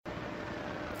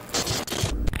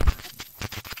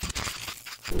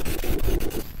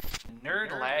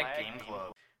Nerd Lag Game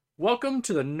Club. Welcome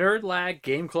to the Nerd Lag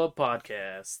Game Club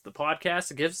podcast, the podcast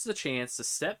that gives us a chance to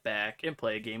step back and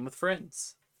play a game with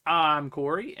friends. I'm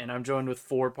Corey, and I'm joined with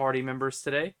 4 party members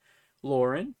today.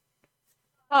 Lauren.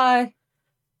 Hi.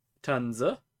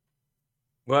 Tunza.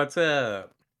 What's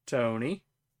up? Tony.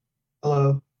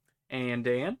 Hello. And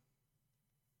Dan.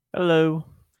 Hello.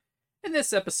 In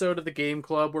this episode of the Game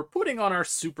Club, we're putting on our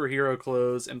superhero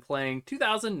clothes and playing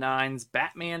 2009's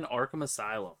Batman Arkham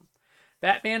Asylum.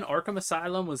 Batman Arkham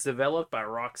Asylum was developed by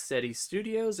Rocksteady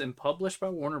Studios and published by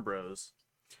Warner Bros.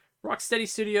 Rocksteady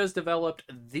Studios developed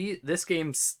this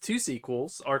game's 2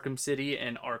 sequels, Arkham City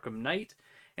and Arkham Knight,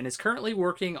 and is currently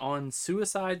working on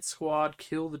Suicide Squad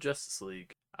Kill the Justice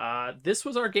League. This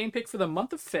was our game pick for the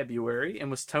month of February and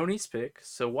was Tony's pick,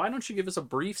 so why don't you give us a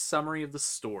brief summary of the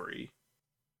story?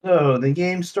 So the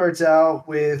game starts out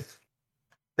with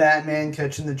Batman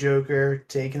catching the Joker,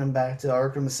 taking him back to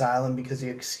Arkham Asylum because he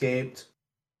escaped.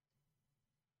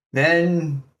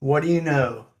 Then, what do you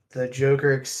know? The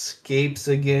Joker escapes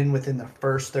again within the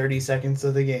first 30 seconds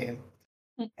of the game.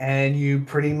 And you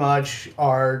pretty much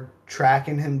are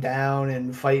tracking him down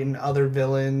and fighting other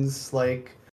villains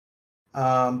like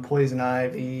Poison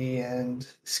Ivy and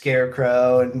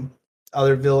Scarecrow and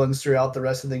other villains throughout the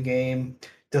rest of the game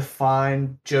to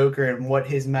find Joker and what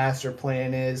his master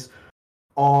plan is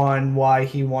on why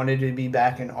he wanted to be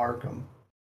back in Arkham.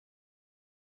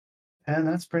 And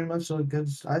that's pretty much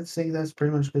I'd say that's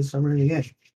pretty much a good summary of the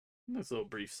game. That's a little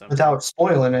brief summary. Without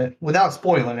spoiling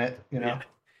it, you know.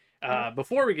 Yeah.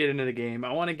 Before we get into the game,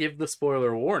 I want to give the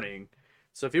spoiler warning.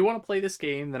 So if you want to play this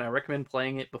game, then I recommend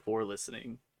playing it before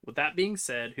listening. With that being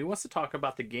said, who wants to talk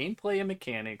about the gameplay and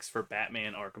mechanics for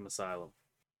Batman Arkham Asylum?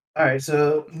 All right,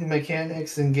 so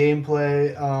mechanics and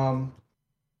gameplay,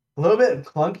 a little bit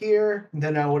clunkier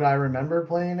than what I remember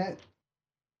playing it,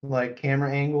 like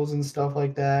camera angles and stuff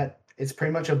like that. It's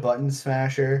pretty much a button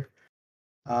smasher.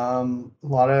 A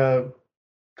lot of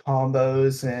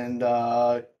combos and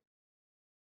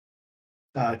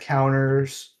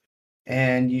counters,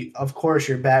 and of course,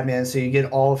 you're Batman, so you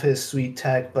get all of his sweet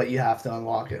tech, but you have to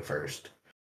unlock it first.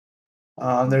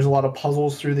 There's a lot of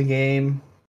puzzles through the game.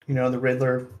 You know, the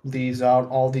Riddler leaves out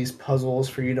all these puzzles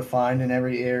for you to find in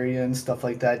every area and stuff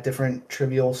like that, different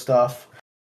trivial stuff.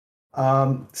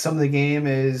 Some of the game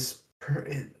is,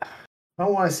 I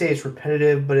don't want to say it's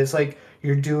repetitive, but it's like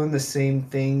you're doing the same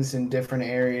things in different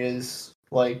areas,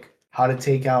 like how to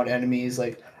take out enemies.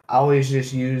 Like, I always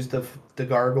just use the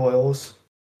gargoyles.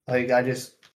 Like, I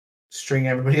just string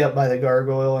everybody up by the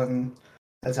gargoyle, and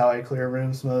that's how I clear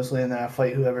rooms mostly, and then I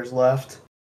fight whoever's left.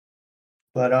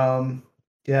 But,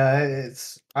 yeah,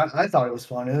 I thought it was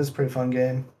fun. It was a pretty fun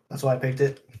game. That's why I picked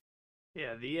it.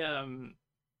 Yeah, the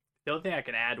only thing I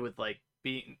can add with like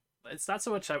being, it's not so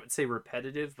much I would say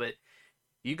repetitive, but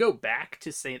you go back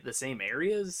to the same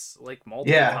areas like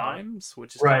multiple times,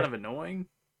 which is kind of annoying.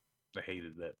 I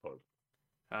hated that part.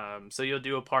 So you'll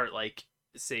do a part like,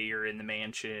 say you're in the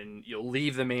mansion, you'll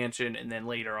leave the mansion, and then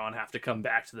later on have to come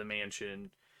back to the mansion.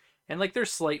 And like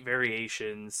there's slight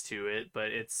variations to it,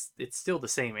 but it's still the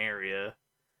same area.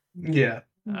 Yeah.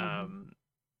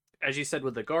 As you said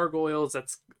with the gargoyles,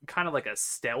 that's kind of like a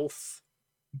stealth.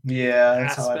 Yeah,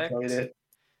 that's aspect. how I played it.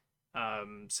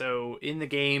 So in the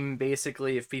game,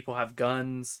 basically, if people have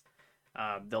guns,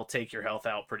 they'll take your health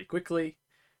out pretty quickly.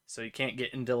 So you can't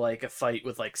get into like a fight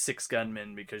with like 6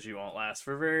 gunmen because you won't last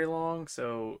for very long.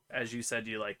 So as you said,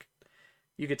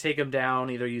 you could take them down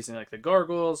either using like the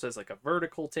gargoyles as like a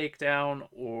vertical takedown,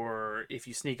 or if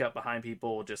you sneak up behind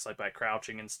people just like by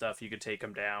crouching and stuff, you could take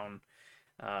them down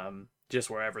just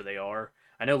wherever they are.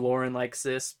 I know Lauren likes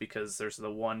this because there's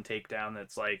the one takedown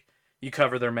that's like you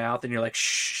cover their mouth and you're like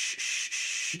shh,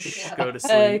 shh, shh, go to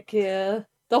sleep. Heck yeah.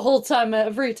 The whole time,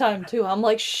 every time too, I'm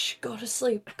like, shh, go to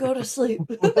sleep, go to sleep.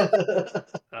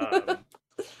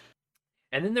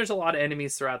 And then there's a lot of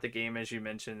enemies throughout the game, as you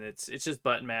mentioned. It's just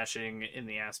button mashing in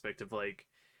the aspect of like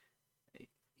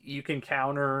you can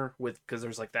counter with, because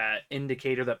there's like that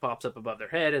indicator that pops up above their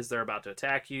head as they're about to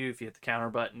attack you. If you hit the counter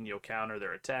button, you'll counter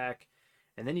their attack,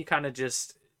 and then you kind of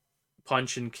just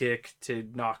punch and kick to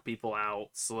knock people out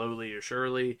slowly or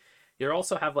surely. You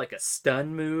also have like a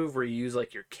stun move where you use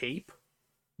like your cape,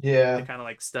 Yeah. to kind of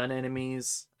like stun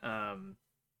enemies.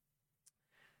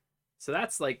 So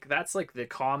that's like the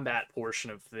combat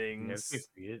portion of things.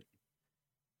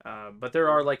 But there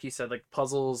are, like you said, like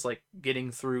puzzles, like getting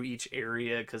through each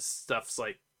area because stuff's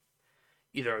like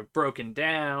either broken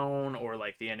down or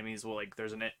like the enemies will like,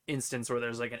 there's an instance where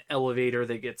there's like an elevator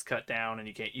that gets cut down and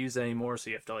you can't use it anymore, so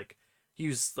you have to like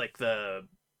use like the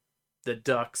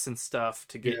ducts and stuff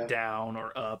to get down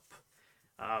or up.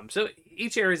 So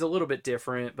each area is a little bit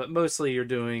different, but mostly you're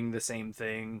doing the same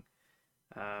thing.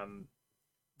 Um,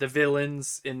 the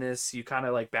villains in this, you kind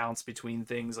of like bounce between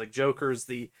things. Like Joker's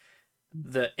the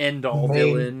end The all main,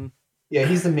 villain. yeah,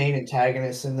 he's the main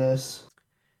antagonist in this,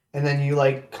 and then you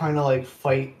like kind of like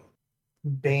fight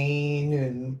Bane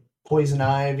and Poison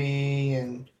Ivy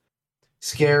and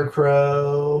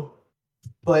Scarecrow,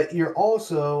 but you're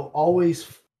also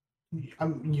always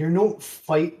you don't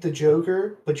fight the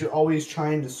Joker, but you're always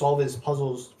trying to solve his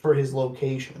puzzles for his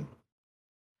location.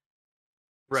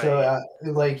 Right. So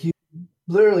like you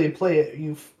literally play it,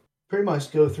 you pretty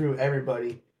much go through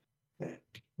everybody.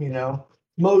 You know,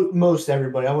 most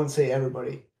everybody. I wouldn't say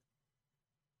everybody.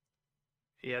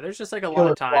 Yeah, there's just like a lot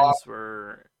Killer of Croc. times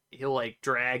where he'll like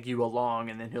drag you along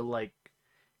and then he'll like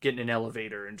get in an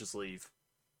elevator and just leave.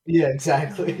 Yeah,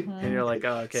 exactly. Mhm. And you're like,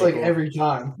 oh, It's okay, like cool. every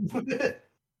time.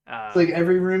 It's like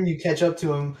every room you catch up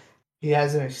to him, he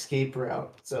has an escape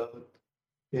route. So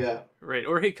yeah. Right.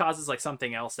 Or he causes like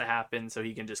something else to happen so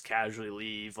he can just casually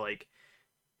leave. Like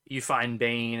you find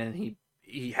Bane and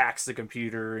he hacks the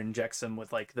computer, injects him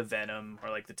with like the venom or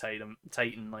like the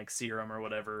Titan like serum or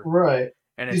whatever. Right.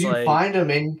 And Because it's you like, find him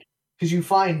and because you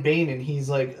find Bane and he's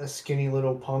like a skinny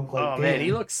little punk. Like, oh man, he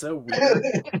damn. looks so weird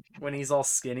when he's all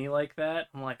skinny like that.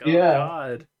 I'm like, oh Yeah.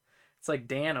 god. It's like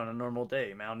Dan on a normal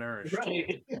day, malnourished.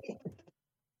 Right.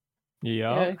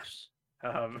 Yeah.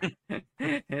 Um,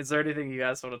 is there anything you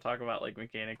guys want to talk about, like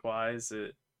mechanic wise,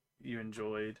 that you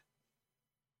enjoyed?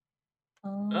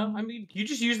 I mean, you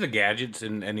just use the gadgets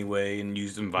in any way and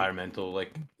use environmental,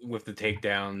 like with the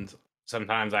takedowns.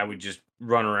 Sometimes I would just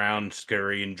run around,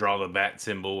 scurry, and draw the bat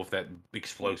symbol with that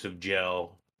explosive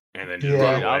gel, and then just run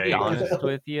Yeah. Dude, I'll be away. honest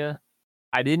with you.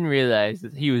 I didn't realize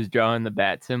that he was drawing the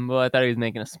bat symbol. I thought he was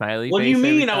making a smiley What do face. you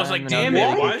every mean? I was time, like, and I was damn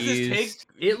really it! Why does this confused.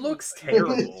 take? It looks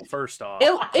terrible. First off,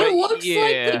 It But looks like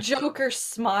yeah. the Joker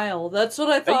smile. That's what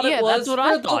I thought yeah, it was that's what for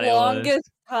I the thought it was.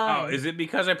 longest Oh, time. is it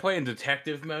because I play in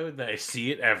detective mode that I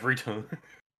see it every time?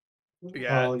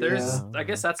 yeah, Oh, there's. yeah. I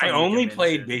guess that's I something we only can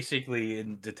played mention. basically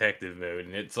in detective mode,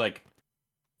 and it's like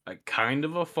kind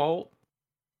of a fault.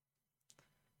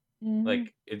 Mhm.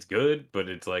 Like it's good, but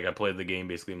it's like I played the game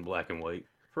basically in black and white.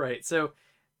 Right. So,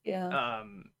 Yeah.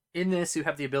 in this, you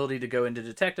have the ability to go into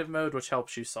detective mode, which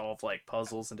helps you solve like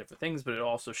puzzles and different things, but it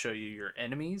also show you your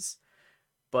enemies.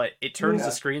 But it turns the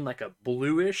Yeah. screen like a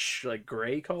bluish, like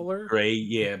gray color. Gray,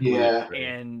 yeah, blue, Yeah. gray.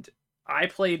 And I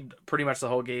played pretty much the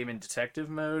whole game in detective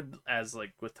mode as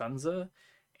like with Tunza,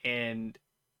 and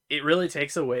it really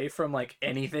takes away from like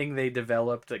anything they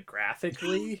developed like,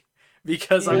 graphically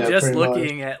because I'm Yeah, just pretty much.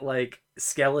 looking at like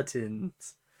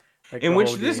skeletons. Like In the which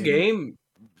whole this game,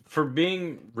 for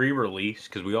being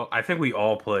re-released, because I think we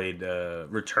all played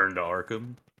Return to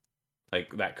Arkham,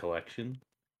 like that collection.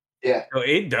 Yeah. So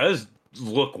it does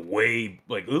look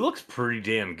it looks pretty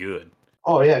damn good.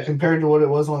 Oh yeah, compared to what it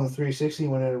was on the 360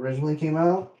 when it originally came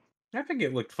out. I think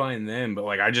it looked fine then, but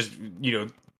like I just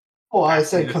Oh, I after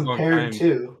said this long compared time,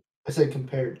 to. I said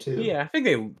compared to. yeah, I think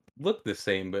they look the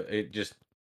same, but it just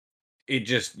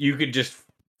you could just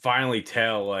finally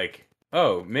tell like,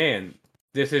 oh man,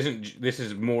 this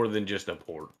is more than just a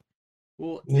port.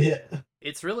 Well, Yeah.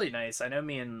 it's really nice. I know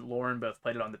me and Lauren both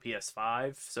played it on the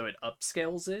PS5, so it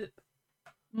upscales it.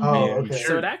 Oh, Yeah, I'm okay.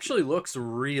 So it actually looks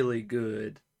really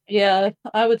good. Yeah,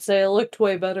 I would say it looked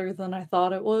way better than I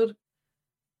thought it would.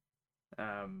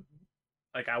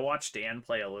 Like I watched Dan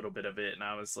play a little bit of it, and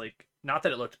I was like, not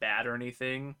that it looked bad or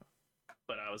anything,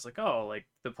 but I was like, oh, like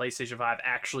the PlayStation 5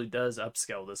 actually does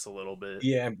upscale this a little bit.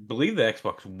 Yeah, I believe the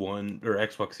Xbox One or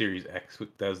Xbox Series X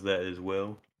does that as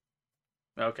well.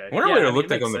 Okay. I wonder Yeah, what I it mean,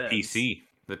 looked it like makes on the sense. PC.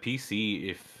 The PC,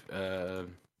 if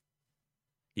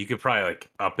you could probably like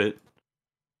up it.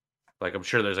 Like I'm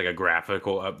sure there's like a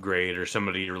graphical upgrade or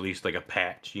somebody released like a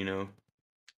patch, Yeah,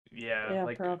 Yeah,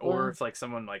 like or probably. if like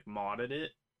someone like modded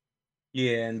it,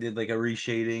 Yeah, and did like a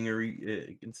reshading or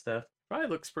and stuff. probably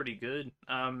looks pretty good.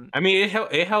 I mean,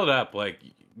 it held up. Like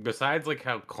besides like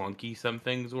how clunky some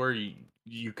things were,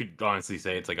 you could honestly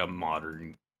say it's like a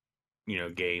modern,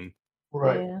 game.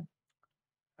 Right.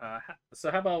 Yeah. So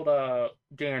how about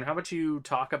Dan? How about you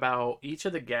talk about each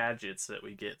of the gadgets that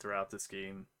we get throughout this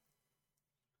game?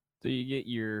 So you get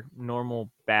your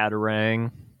normal batarang,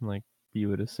 like you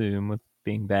would assume with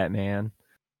being Batman.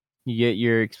 You get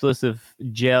your explosive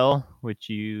gel, which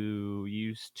you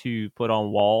use to put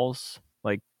on walls,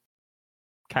 like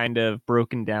kind of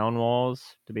broken down walls,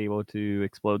 to be able to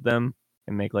explode them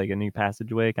and make like a new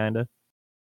passageway, kind of.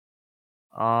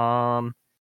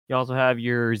 You also have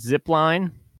your zip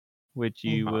line, which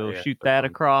you Oh, will yeah, shoot that's that fun.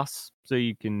 across, so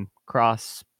you can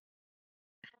cross.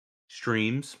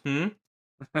 Streams.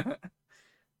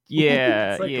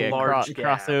 Yeah, It's like yeah, large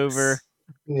crossover. gaps.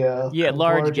 Yeah. Yeah, like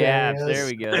large gaps. There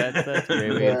areas. we go. That's a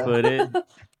great way to Yeah. put it.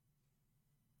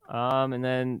 And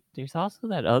then there's also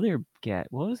that other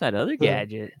What was that other The-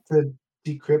 gadget? The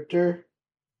decryptor.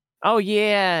 Oh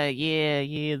yeah,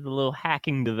 the little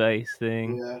hacking device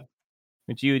thing. Yeah.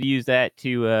 Which you would use that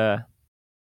to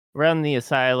around the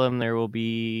asylum. There will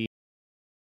be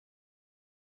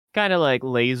kind of like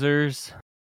lasers,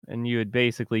 and you would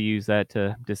basically use that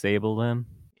to disable them.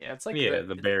 Yeah, it's like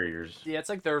the barriers. Yeah, it's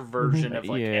like their version of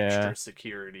like Yeah. extra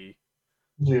security.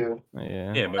 Yeah.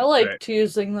 Yeah. Yeah, but I liked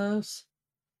using those.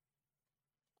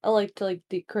 I liked like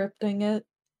decrypting it.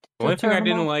 the only thing I turn 'em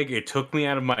didn't off. like, it took me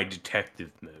out of my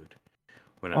detective mode.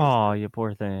 When I was Oh, you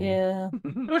poor thing. Yeah.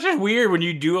 It was just weird when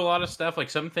you do a lot of stuff.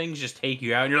 Like some things just take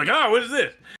you out, and you're like, "Oh, what is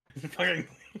this?" Fucking-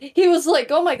 He was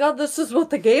like, "Oh my god, this is what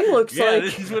the game looks yeah, like."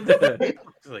 this is what the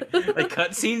like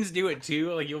cutscenes do it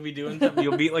too. Like you'll be doing something,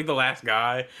 you'll beat like the last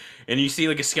guy, and you see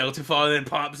like a skeleton fall, and then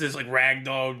pops this like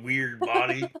ragdoll weird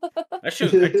body. I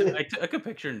took a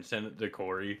picture and sent it to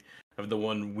Corey of the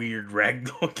one weird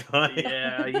ragdoll guy.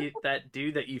 Yeah, that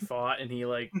dude that you fought, and he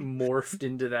like morphed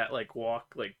into that like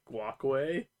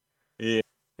walkway. Yeah.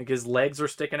 Like his legs were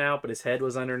sticking out, but his head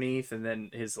was underneath, and then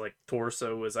his like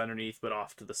torso was underneath, but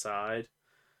off to the side.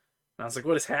 And I was like,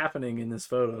 "What is happening in this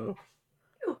photo?"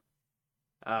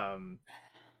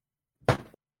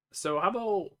 So how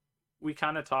about we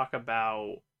kind of talk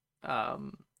about?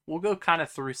 We'll go kind of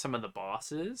through some of the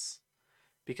bosses,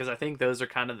 because I think those are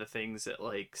kind of the things that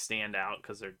like stand out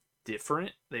because they're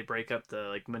different. They break up the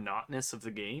like monotonous of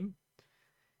the game.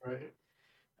 Right.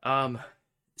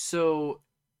 So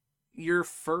your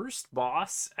first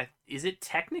boss, is it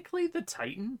technically the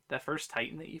Titan? That first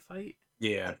Titan that you fight?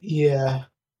 Yeah. Yeah.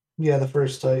 Yeah, the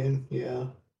first Titan. Yeah.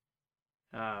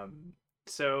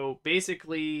 So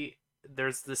basically,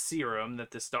 there's the serum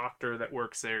that this doctor that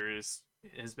works there has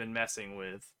been messing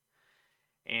with,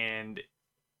 and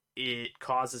it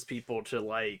causes people to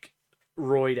like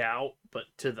roid out, but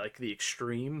to like the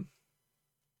extreme.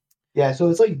 Yeah, so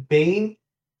it's like Bane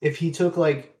if he took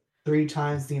like 3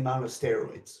 times the amount of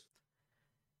steroids.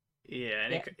 Yeah,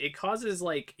 and Yeah. it causes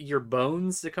like your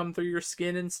bones to come through your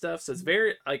skin and stuff. So it's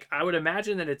very like I would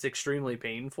imagine that it's extremely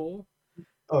painful.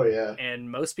 Oh yeah.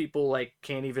 And most people like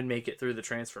can't even make it through the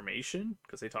transformation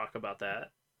because they talk about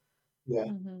that. Yeah.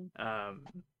 Mhm.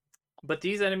 But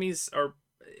these enemies are,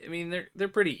 I mean, they're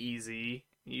pretty easy.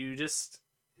 You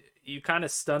kind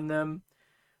of stun them.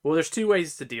 Well, there's 2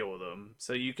 ways to deal with them.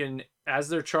 So you can, as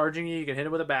they're charging you, you can hit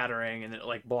them with a batarang, and it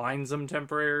like blinds them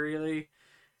temporarily,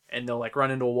 and they'll like run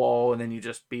into a wall, and then you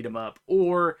just beat them up.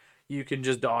 Or you can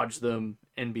just dodge them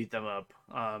and beat them up.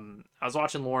 I was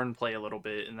watching Lauren play a little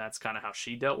bit, and that's kind of how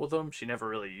she dealt with them. She never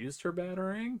really used her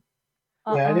batarang.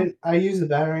 Yeah, I used the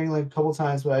batarang like a couple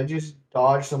times, but I just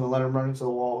dodged them and let them run into the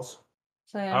walls.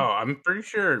 Same. Oh, I'm pretty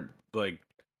sure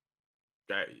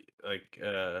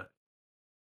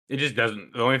it just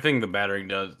doesn't. The only thing the battering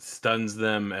does stuns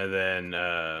them, and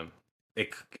then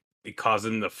it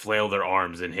causes them to flail their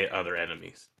arms and hit other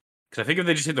enemies. Because I think if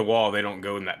they just hit the wall, they don't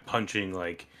go in that punching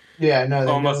Yeah, no,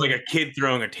 they almost go- like a kid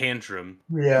throwing a tantrum.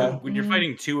 Yeah. When you're Mhm.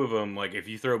 fighting 2 of them, like if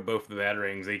you throw both the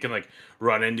batarangs, they can like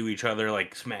run into each other,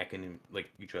 like smacking like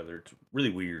each other. It's really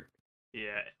weird.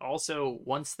 Yeah. Also,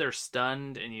 once they're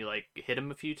stunned and you like hit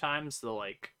them a few times, they'll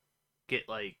like get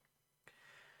like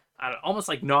almost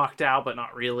like knocked out, but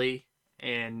not really.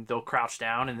 And they'll crouch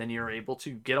down, and then you're able to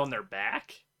get on their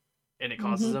back, and it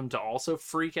causes Mhm. them to also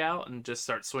freak out and just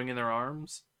start swinging their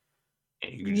arms.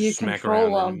 And you can You just smack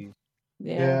control around 'em. enemies.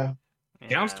 Yeah. Yeah.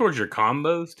 Counts towards your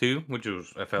combos too, which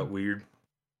I felt weird.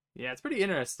 Yeah, it's pretty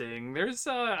interesting. There's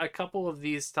a couple of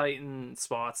these Titan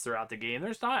spots throughout the game.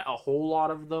 There's not a whole lot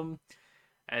of them,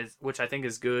 which I think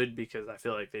is good because I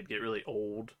feel like they'd get really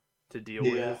old to deal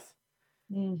Yeah. with.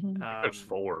 Mhm. There's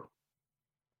 4.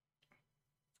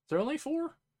 Is there only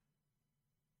 4?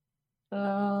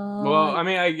 Well, I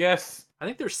mean, I guess. I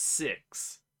think there's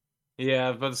 6. Yeah, I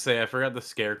was about to say I forgot the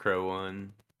Scarecrow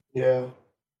one. Yeah.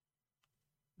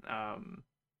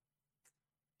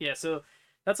 Yeah, so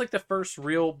that's like the first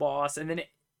real boss, and then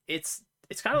it's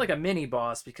kind of like a mini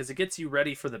boss because it gets you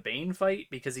ready for the Bane fight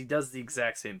because he does the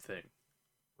exact same thing.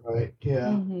 Right. Yeah.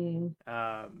 Mhm.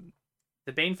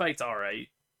 The Bane fight's all right.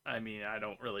 I mean, I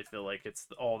don't really feel like it's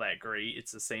all that great.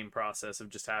 It's the same process of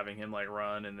just having him like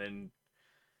run and then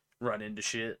run into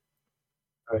shit.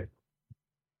 Right.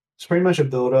 It's pretty much a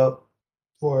build up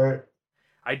for it.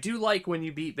 I do like when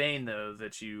you beat Bane though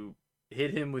that you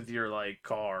hit him with your like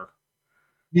car.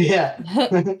 Yeah.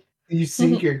 You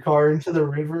sink your car into the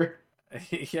river.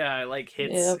 Yeah, it like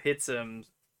Yep. hits him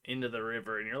into the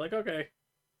river, and you're like, okay.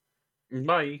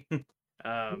 Bye.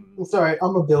 It's alright,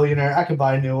 I'm a billionaire. I can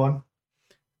buy a new one.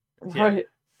 Yeah. Right.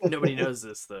 Nobody knows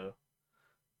this though.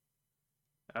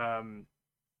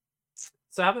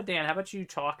 So how about Dan? How about you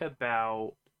talk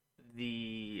about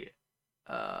the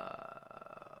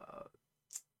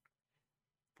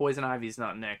Poison Ivy's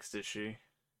not next, is she?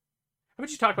 How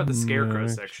about you talk about the Scarecrow No.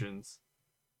 sections?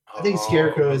 I think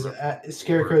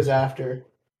Scarecrow's after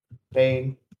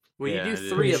Bane. Well, you Yeah, do it is.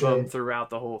 3 of them Appreciate it. throughout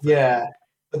the whole thing. Yeah,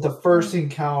 but the first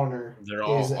encounter They're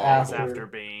all is It's after. after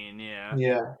Bane, yeah.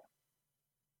 Yeah.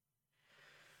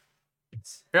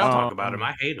 Here, I'll talk about him.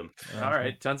 I hate him. All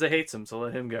right, Tunza hates him, so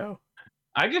let him go.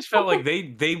 I just felt like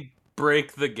they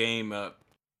break the game up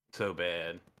so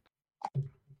bad.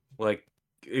 Like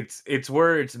it's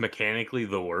where it's mechanically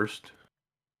the worst.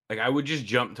 Like I would just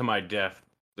jump to my death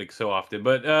like so often.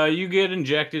 But you get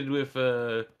injected with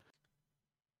I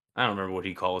don't remember what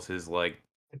he calls his like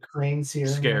The crane serum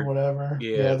Scare- or whatever.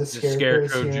 yeah, The the Scarecrow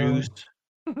scarecrow serum. juice.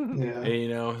 Yeah.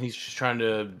 And, he's just trying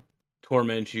to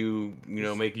torment you,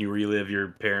 making you relive your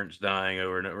parents dying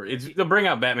over and over. It's to bring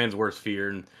out Batman's worst fear.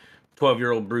 And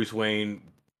 12-year-old Bruce Wayne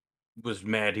was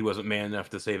mad he wasn't man enough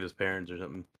to save his parents or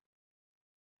something.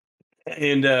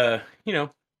 And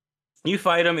you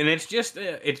fight him, and it's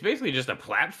basically just a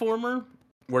platformer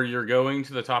where you're going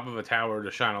to the top of a tower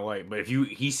to shine a light. But if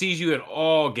he sees you at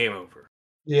all, game over.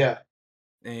 Yeah.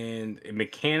 And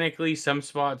mechanically, some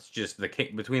spots just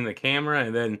between the camera,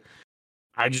 and then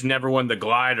I just never wanted to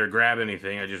glide or grab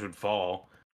anything. I just would fall.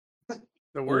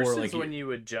 The worst Or, is like, when you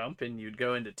would jump and you'd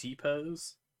go into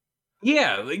T-pose.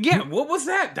 Yeah. What was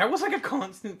that? That was like a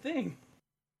constant thing.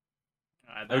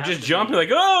 I would just happened jump to and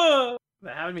me- like, oh.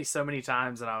 That happened to me so many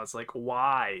times, and I was like,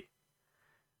 why?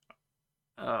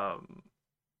 But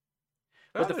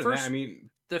Other than that,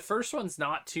 the first one's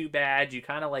not too bad. You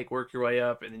kind of like work your way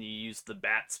up, and then you use the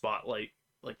bat spotlight,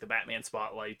 like the Batman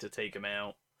spotlight, to take him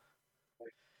out.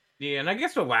 yeah, and I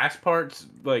guess the last part's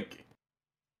like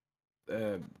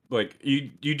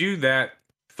you do that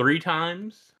 3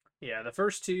 times. Yeah, the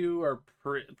first 2 are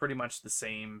pretty much the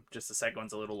same. Just the second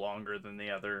one's a little longer than the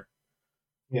other.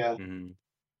 Yeah. Mm-hmm.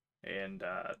 And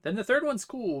then the third one's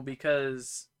cool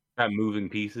because Got moving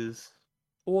pieces.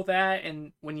 all that,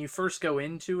 and when you first go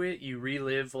into it, you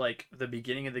relive like the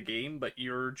beginning of the game, but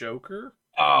you're Joker.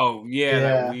 Oh yeah,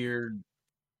 that Yeah. weird.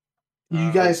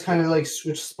 You guys kind of like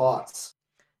switch spots.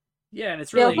 Yeah, and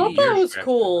it's Yeah, I really thought neat. that was strapped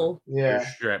cool. You're Yeah.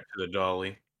 strapped to the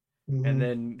dolly. Mhm. And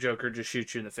then Joker just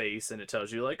shoots you in the face, and it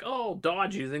tells you like, "Oh,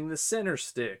 dodge using the center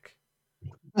stick."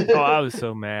 Oh, I was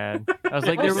so mad. I was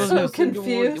like, I there was was so no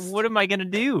confused. What am I gonna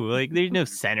do? Like, there's no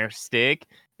center stick.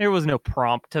 There was no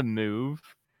prompt to move.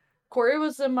 Corey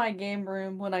was in my game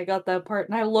room when I got that part,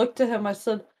 and I looked at him. I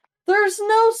said, "There's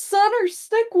no center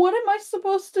stick. What am I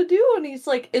supposed to do?" And he's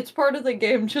like, "It's part of the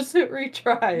game. Just hit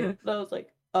retry." And I was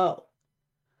like, "Oh."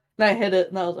 And I hit it,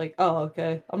 and I was like, "Oh,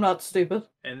 okay. I'm not stupid."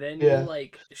 And then Yeah. you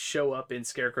like show up in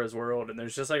Scarecrow's world, and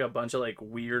there's just like a bunch of like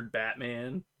weird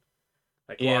Batman,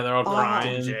 like Yeah, they're all locked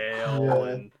in crying. jail,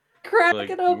 Yeah. and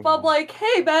Cracking up, I'm like,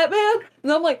 "Hey, Batman!"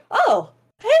 And I'm like, "Oh,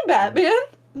 hey, Batman!"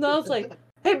 And I was like,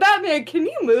 "Hey, Batman, can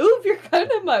you move? You're kind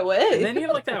of in my way." and then you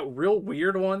have like that real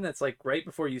weird one that's like right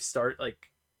before you start like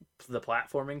the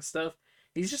platforming stuff.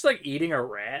 He's just like eating a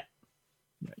rat.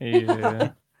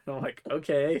 Yeah. I'm like,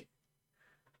 okay.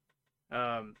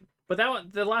 But that one,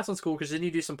 the last one's cool because then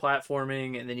you do some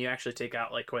platforming, and then you actually take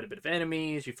out like quite a bit of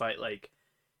enemies. You fight like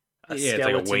a Yeah, it's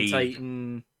like a skeleton wave.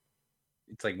 titan.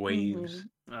 It's like waves.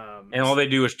 Mhm. And all they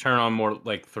do is turn on more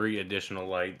like 3 additional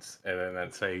lights, and then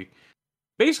that's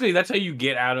how you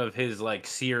get out of his like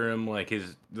serum, like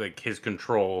his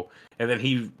control, and then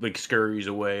he like scurries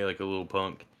away like a little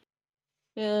punk.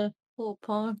 Yeah, little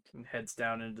punk. And heads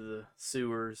down into the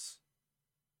sewers.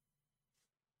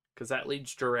 Because that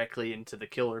leads directly into the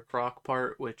Killer Croc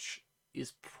part, which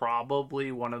is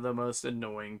probably one of the most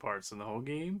annoying parts in the whole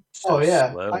game. Oh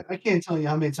yeah. slow. I can't tell you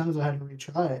how many times I had to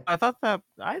retry it. I thought that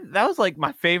was like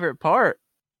my favorite part.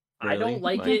 I Really? don't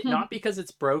like Like- it, not because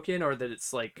it's broken or that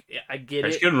it's like, I get I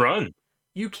it. just couldn't run.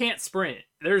 You can't sprint.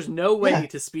 There's no way Yeah.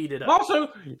 to speed it up.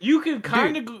 Also, you can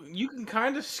kind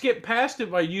of skip past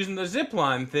it by using the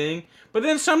zipline thing, but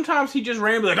then sometimes he just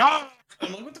ran like, ah!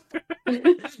 I'm like, what the fuck?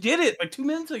 I just did it like 2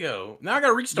 minutes ago. Now I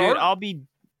gotta restart. Dude,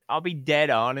 I'll be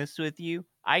dead honest with you.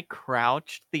 I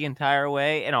crouched the entire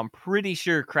way, and I'm pretty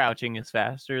sure crouching is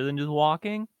faster than just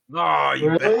walking. Oh, you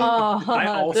Really? bet. Oh, I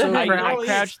also I, crouched. I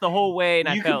crouched the whole way, and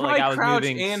I You could felt like probably I was crouch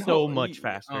moving and so hold- much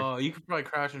faster. Oh, you could probably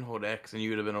crouch and hold X, and you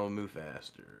would have been able to move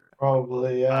faster.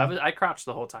 Probably, yeah. I crouched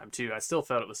the whole time too. I still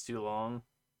felt it was too long.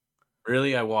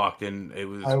 Really, I walked, and it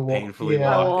was I wa- painfully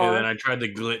yeah. walked, and I then I tried to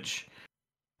glitch.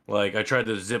 Like, I tried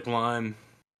to zip line.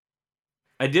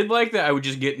 I did like that I would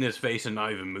just get in his face and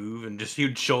not even move, and just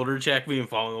he'd shoulder check me and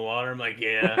fall in the water. I'm like,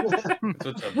 yeah, that's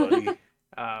what's up, buddy.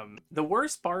 The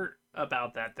worst part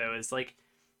about that though is like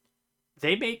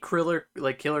they make Killer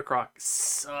Croc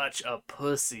such a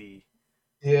pussy.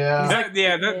 Yeah.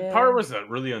 That part was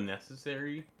really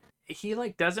unnecessary. He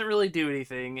like doesn't really do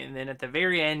anything, and then at the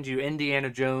very end you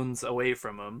Indiana Jones away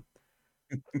from him.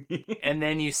 And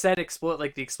then you set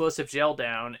the explosive gel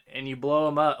down and you blow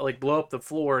him up, like blow up the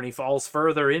floor, and he falls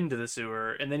further into the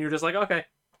sewer, and then you're just like, okay,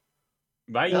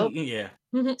 bye. Nope. Yeah.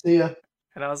 See ya.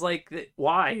 and I was like,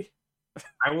 why?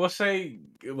 I will say,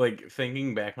 like,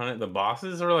 thinking back on it, the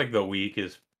bosses are like the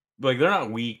weakest. Like, they're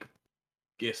not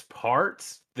weakest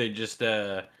parts. They just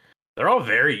they're all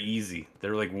very easy.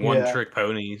 They're like one trick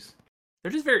ponies.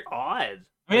 They're just very odd.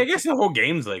 I mean, I guess the whole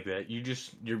game's like that.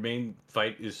 Your main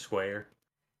fight is square.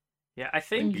 Yeah, I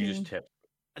think You just tip.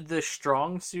 the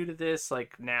strong suit of this,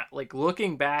 like now, like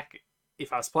looking back,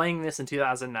 if I was playing this in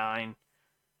 2009,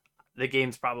 the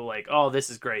game's probably like, oh, this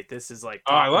is great. This is like,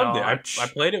 I loved it. notch. I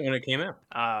played it when it came out.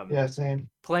 Yeah, same.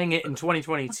 Playing it in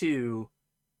 2022,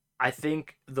 I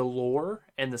think the lore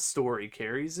and the story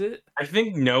carries it. I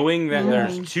think knowing that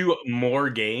there's 2 more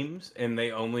games and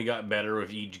they only got better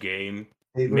with each game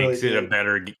makes it a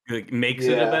better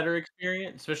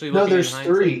experience, especially looking there's in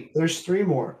 3. hindsight. There's 3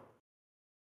 more.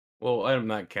 Well, I'm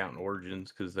not counting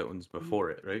Origins because that one's before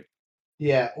it, right?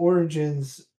 Yeah,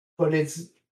 Origins, but it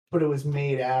was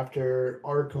made after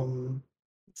Arkham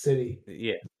City.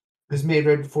 Yeah. It was made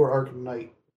right before Arkham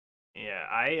Knight. Yeah,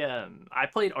 I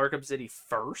played Arkham City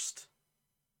first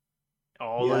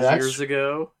all those years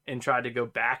ago and tried to go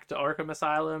back to Arkham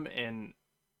Asylum, and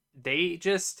Arkham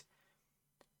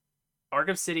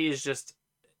City is just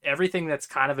everything that's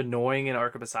kind of annoying in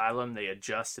Arkham Asylum, they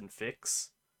adjust and fix.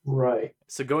 Right.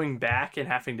 So going back and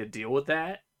having to deal with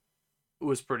that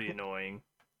was pretty annoying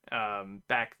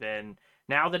back then.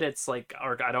 Now that it's like,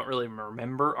 I don't really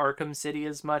remember Arkham City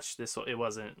as much. It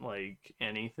wasn't like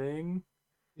anything.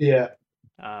 Yeah.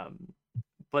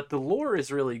 But the lore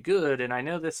is really good, and I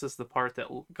know this is the part that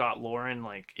got Lauren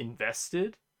like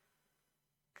invested,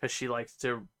 because she likes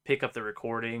to pick up the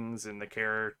recordings and the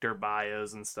character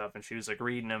bios and stuff, and she was like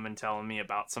reading them and telling me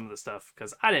about some of the stuff,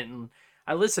 because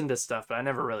I listened to stuff, but I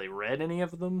never really read any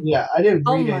of them. Yeah, I didn't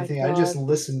read my anything. I just God.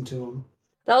 listened to them.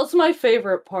 That was my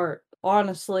favorite part,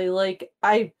 honestly. Like,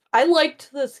 I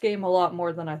liked this game a lot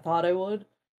more than I thought I would,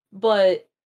 but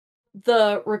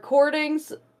the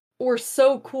recordings were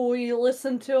so cool. You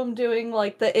listen to them doing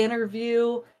like the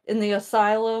interview in the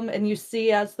asylum, and you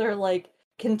see as they're like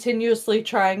continuously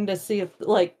trying to see if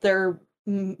like their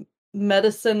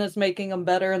medicine is making them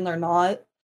better, and they're not.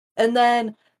 And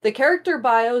then the character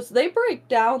bios, they break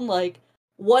down like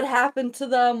what happened to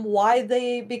them, why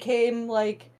they became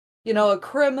like, a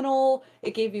criminal.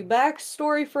 It gave you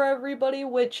backstory for everybody,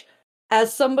 which,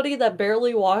 as somebody that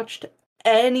barely watched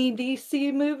any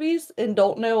DC movies and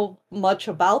don't know much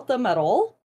about them at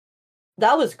all,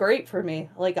 that was great for me.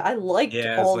 Like, I liked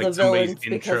all it's like the somebody's villains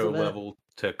because intro of it. level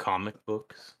to comic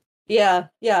books. Yeah,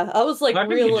 I was like I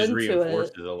think real it just into it.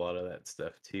 reinforces a lot of that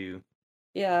stuff too.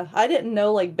 Yeah, I didn't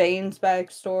know like Bane's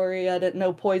backstory. I didn't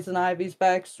know Poison Ivy's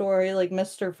backstory, like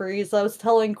Mr. Freeze. I was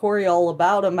telling Corey all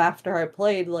about him after I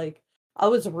played. Like, I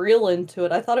was real into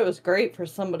it. I thought it was great for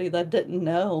somebody that didn't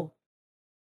know.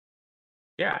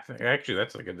 Yeah, actually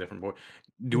that's like a different point.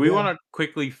 Do we want to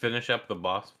quickly finish up the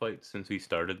boss fight since we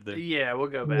started there? Yeah, we'll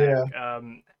go back.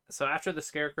 So after the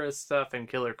Scarecrow stuff and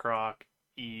Killer Croc,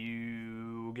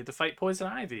 you get to fight Poison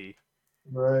Ivy.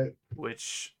 Right.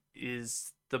 Which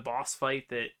is the boss fight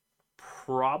that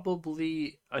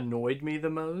probably annoyed me the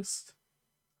most.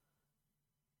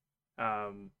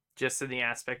 Just in the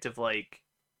aspect of like,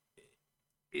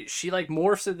 she like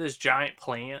morphs into this giant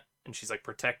plant, and she's like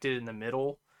protected in the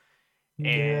middle,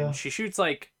 and she shoots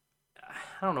like,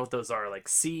 I don't know what those are, like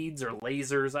seeds or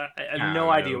lasers. I have no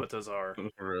idea what those are.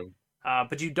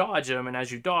 But you dodge them, and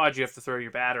as you dodge, you have to throw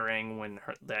your batarang when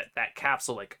that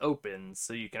capsule like opens,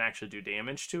 so you can actually do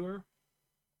damage to her.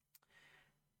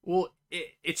 Well,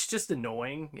 it's just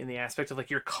annoying in the aspect of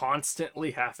like you're constantly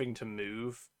having to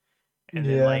move, and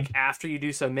then like after you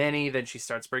do so many, then she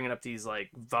starts bringing up these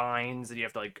like vines, and you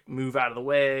have to like move out of the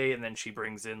way, and then she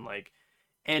brings in like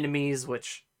enemies,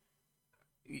 which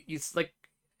it's like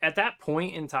at that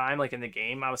point in time, like in the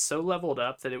game, I was so leveled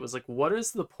up that it was like, what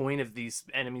is the point of these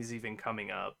enemies even coming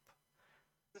up?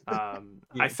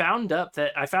 I found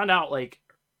out like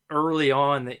early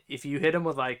on that if you hit them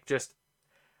with like just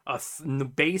the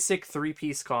basic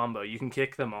 3-piece combo, you can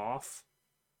kick them off.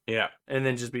 Yeah. And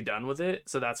then just be done with it.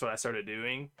 So that's what I started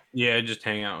doing. Yeah, just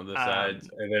hang out with the sides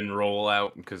and then roll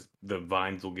out because the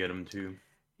vines will get them too.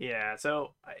 Yeah,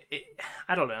 so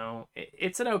I don't know.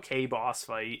 It's an okay boss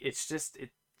fight. It just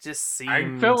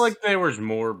I felt seems. like there was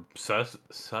more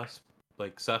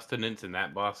sustenance in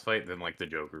that boss fight than like the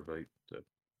Joker fight. So.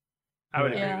 I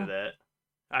would Yeah. agree Yeah. with that.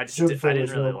 I just Jump I didn't finish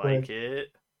really real like quick.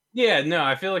 it. Yeah, no,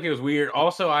 I feel like it was weird.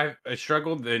 Also, I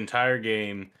struggled the entire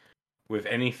game with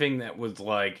anything that was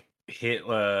like hit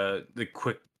the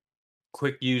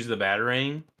quick use the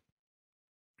batarang,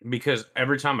 because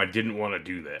every time I didn't want to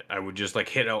do that, I would just like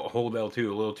hold L2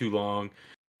 a little too long.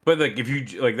 But like if you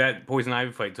like that poison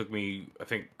ivy fight took me I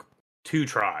think 2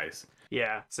 tries.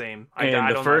 Yeah, same. I And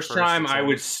died the on my first first time I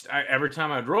would attempt. every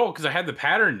time I'd roll because I had the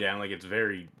pattern down, like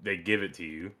they give it to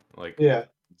you, like Yeah.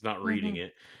 it's not reading Mhm.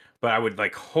 it. But I would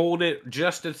like hold it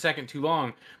just a second too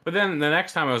long. But then the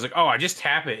next time I was like, oh, I just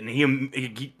tap it, and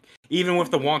he even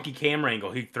with the wonky camera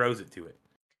angle, he throws it to it.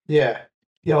 Yeah.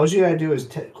 Yeah. All you gotta do is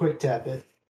quick tap it.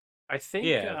 I think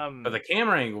Yeah, but the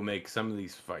camera angle makes some of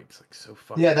these fights like so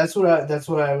fucking. Yeah, that's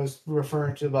what I was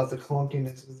referring to about the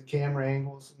clunkiness of the camera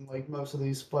angles and like most of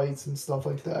these fights and stuff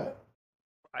like that.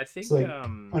 I It's think like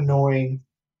annoying.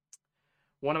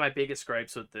 one of my biggest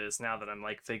gripes with this, now that I'm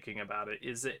like thinking about it,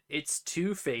 is that it's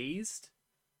two phased.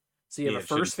 So you have Yeah, a it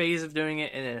shouldn't. first phase of doing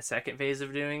it and then a second phase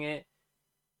of doing it.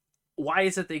 Why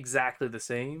is it exactly the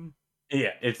same?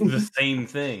 Yeah, it's the same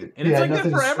thing, and it's Yeah, like that for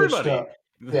nothing's switched everybody. up.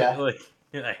 Yeah. Like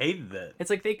I hated that. It's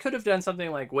like they could have done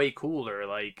something like way cooler.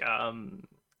 Like I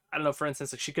don't know, for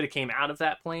instance, like she could have came out of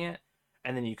that plant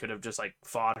and then you could have just like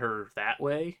fought her that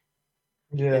way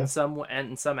Yeah. in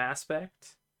some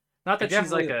aspect. Not I that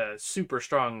she's like definitely- a super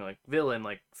strong like villain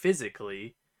like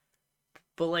physically,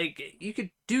 but like you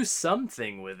could do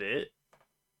something with it.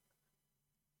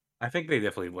 I think they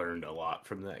definitely learned a lot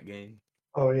from that game.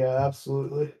 Oh yeah,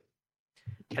 absolutely.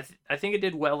 I think it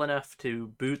did well enough to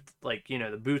boot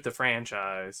the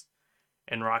franchise,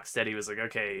 and Rocksteady was like,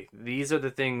 okay, these are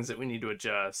the things that we need to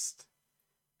adjust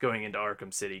going into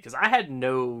Arkham City, because I had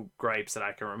no gripes that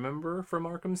I can remember from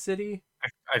Arkham City.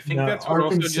 I think No, that's what Arkham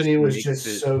also just City was makes just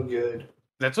it. so good.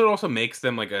 That's what also makes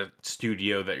them like a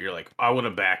studio that you're like, I want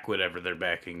to back whatever they're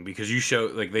backing, because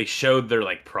they showed their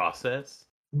like process.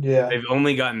 Yeah. They've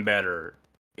only gotten better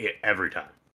every time.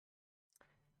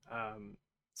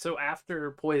 So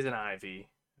after Poison Ivy,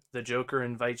 the Joker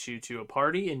invites you to a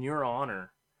party in your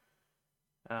honor.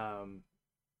 And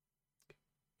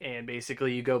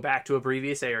basically you go back to a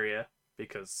previous area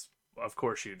because of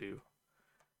course you do.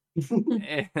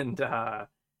 And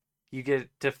you get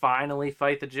to finally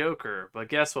fight the Joker. But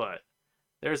guess what?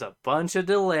 There's a bunch of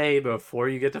delay before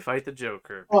you get to fight the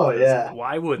Joker. Oh, because yeah.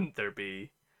 Why wouldn't there be?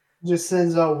 Just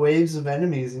sends out waves of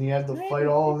enemies and you have to fight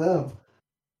all of them.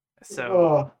 So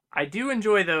Oh, I do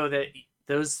enjoy though that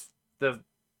the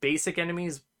basic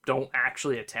enemies don't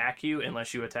actually attack you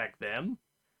unless you attack them.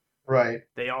 right.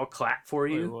 They all clap for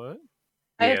Wait, you. what?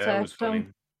 I Yeah, that was attacked funny.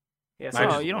 them. Yeah, I so Oh,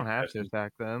 just you don't walked have past to them.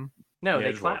 attack them. no, Yeah,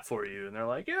 they just clap walk. for you, and they're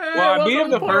like, "Yeah, Well, I welcome beat to up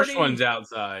the the first party." ones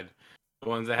outside. The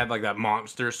ones that had like that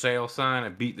monster sale sign. I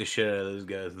beat the shit out of those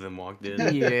guys and then walked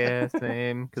in. Yeah,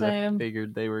 same. Because I Same.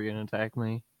 figured they were gonna attack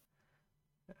me.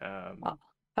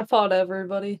 I fought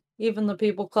everybody, even the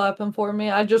people clapping for me.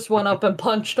 I just went up and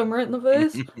punched them right in the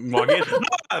face. Walk in.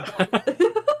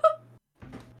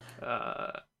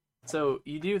 So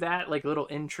you do that like little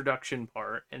introduction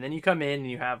part, and then you come in and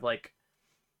you have like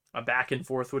a back and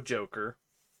forth with Joker,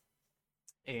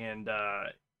 and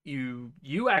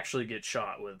you actually get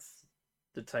shot with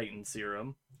the Titan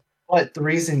serum. But the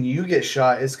reason you get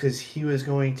shot is because he was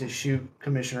going to shoot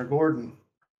Commissioner Gordon.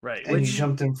 Right. And you Which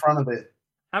jumped in front of it.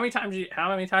 how many times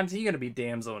are you gonna be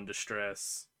damsel in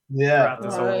distress Yeah. throughout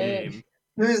this whole Right. game?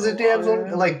 Who's the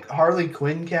damsel? Like Harley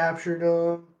Quinn captured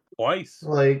him. Twice.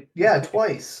 Like, yeah,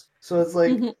 twice. So it's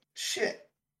like, shit.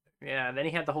 Yeah, and then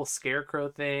he had the whole scarecrow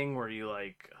thing where you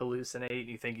like hallucinate and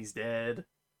you think he's dead.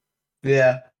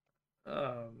 Yeah.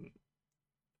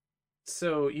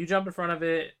 So you jump in front of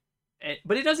it,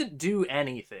 but it doesn't do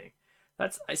anything.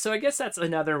 So I guess that's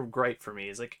another gripe for me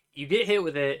is like you get hit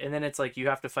with it, and then it's like you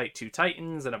have to fight two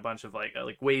titans and a bunch of like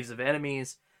waves of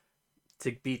enemies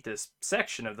to beat this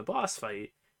section of the boss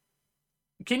fight.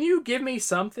 Can you give me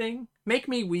something? Make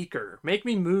me weaker. Make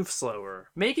me move slower.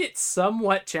 Make it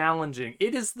somewhat challenging.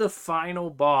 It is the final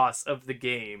boss of the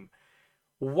game.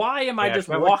 Why am I Yeah, I just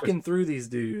felt like walking through these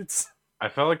dudes? I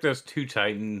felt like those two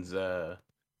titans.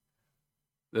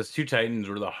 Those two titans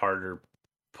were the harder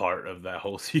part of that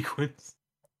whole sequence.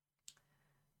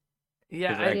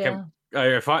 Yeah,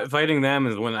 Fighting them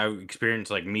is when I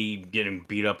experienced like me getting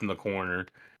beat up in the corner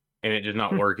and it just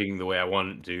not working the way I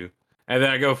wanted it to. And then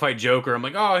I go fight Joker. I'm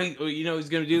like, oh, he's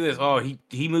gonna do this. Oh,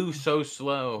 he moves so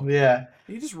slow. Yeah.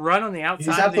 you just run on the You just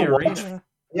outside have of the to watch. arena.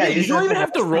 Yeah, you don't even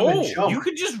have to watch for him roll. jump. You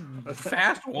could just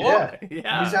fast walk. Yeah.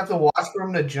 Yeah. You just have to watch for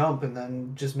him to jump and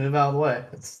then just move out of the way.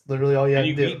 That's literally all you have And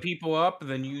you to do. beat people up,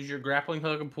 and then use your grappling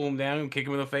hook and pull them down and kick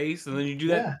them in the face, and then you do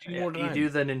that two more You times. do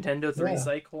the Nintendo 3 Yeah.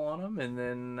 cycle on him, and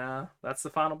then that's the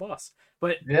final boss.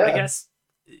 But I Yeah. guess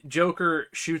Joker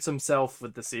shoots himself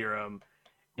with the serum,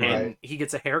 and Right. he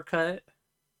gets a haircut.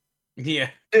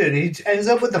 Yeah. Dude, he ends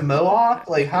up with the mohawk.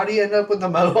 Like, how do you end up with the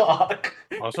mohawk?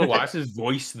 Also, why is his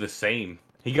voice the same?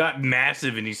 He got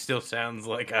massive, and he still sounds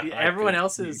like a. Everyone high-pitched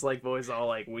else's like voice all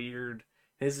like weird.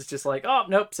 His is just like, oh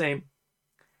nope, same.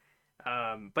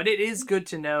 But it is good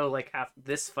to know, like, after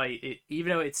this fight, even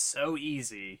though it's so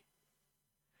easy,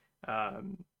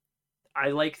 I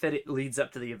like that it leads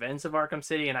up to the events of Arkham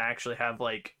City, and I actually have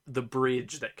like the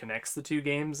bridge that connects the two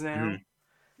games now.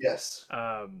 Yes.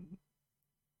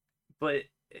 But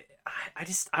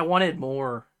I wanted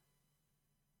more.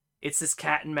 It's this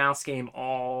cat and mouse game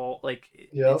all like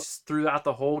Yep. it's throughout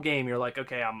the whole game. You're like,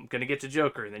 okay, I'm gonna get to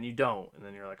Joker, and then you don't, and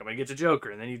then you're like, I'm gonna get to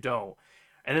Joker, and then you don't,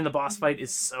 and then the boss fight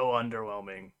is so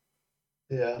underwhelming.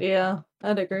 Yeah. Yeah,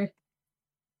 I'd agree.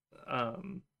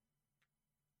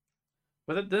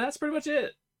 But that's pretty much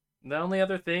it. The only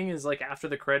other thing is like after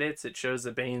the credits, it shows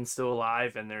that Bane's still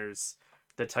alive, and there's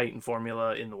the Titan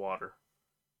formula in the water.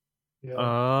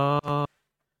 Yeah.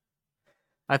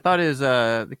 I thought it was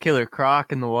the Killer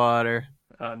Croc in the water.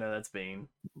 Oh no, that's Bane.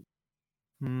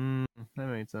 That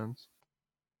made sense.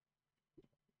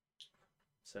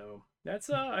 So that's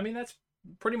I mean that's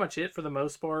pretty much it for the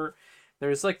most part.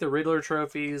 There's like the Riddler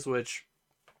trophies, which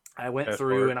I went Best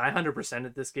through part. and I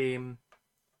 100%ed this game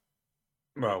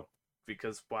Well,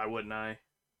 because why wouldn't I?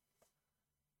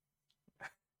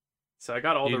 So I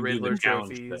got all the Didn't do the Riddler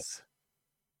challenge trophies.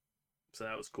 So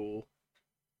that was cool.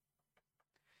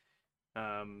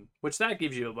 Which that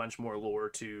gives you a bunch more lore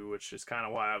too, which is kind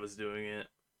of why I was doing it.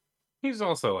 he's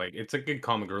also like it's a good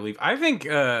comic relief. I think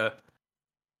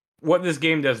what this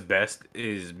game does best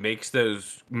is makes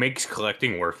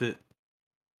collecting worth it.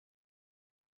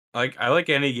 Like I like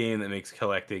any game that makes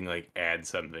collecting like add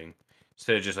something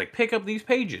instead of just like pick up these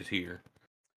pages here.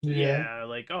 Yeah,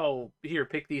 like, oh, here,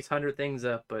 pick these 100 things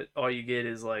up, but all you get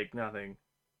is like nothing.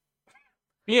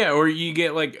 Yeah, or you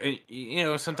get like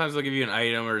sometimes they'll give you an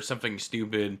item or something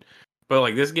stupid, but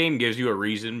like this game gives you a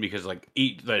reason because like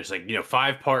there's like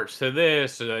 5 parts to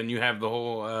this, and then you have the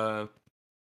whole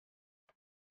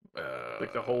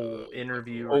Like the whole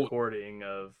interview old- recording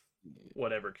of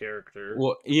whatever character.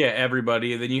 Well, yeah,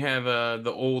 everybody. And then you have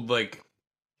the old like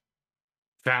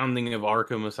founding of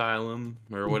Arkham Asylum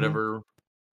or whatever.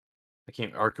 I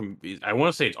can't Arkham. I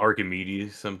want to say it's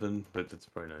Archimedes something, but that's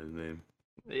probably not his name.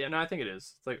 Yeah, no, I think it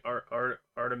is. It's like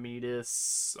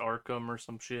Artemides Arkham or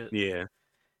some shit. Yeah,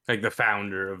 like the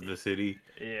founder of the city.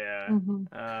 Yeah.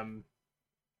 Mhm.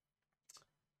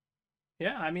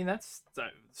 Yeah, I mean that's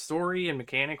story and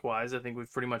mechanic wise. I think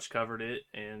we've pretty much covered it,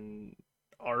 and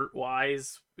art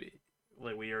wise,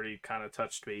 like we already kind of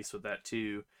touched base with that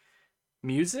too.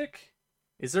 Music,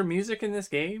 is there music in this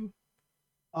game?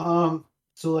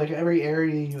 So like every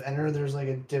area you enter, there's like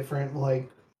a different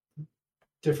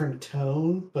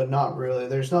tone, but not really.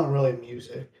 There's not really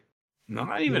music.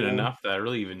 Not even Yeah. enough that I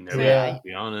really even know. Yeah. To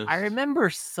be honest, I remember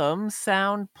some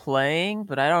sound playing,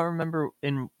 but I don't remember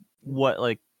in what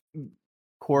like the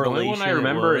correlation. only one I it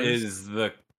remember was. is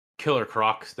the Killer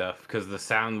Croc stuff because the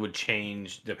sound would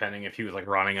change depending if he was like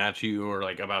running at you or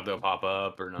like about to pop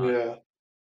up or not. Yeah. But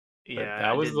Yeah, that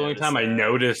I was did the only notice time I that.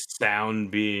 noticed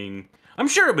sound being. I'm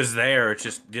sure it was there. It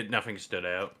just nothing stood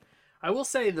out. I will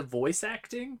say the voice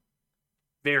acting,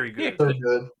 very Yeah, good. So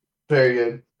good. Very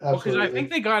good. Well, because Absolutely. I think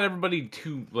they got everybody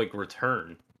to like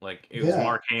return. Like it was Yeah.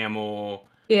 Mark Hamill.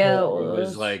 Yeah, It it was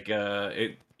was. like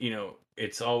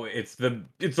it's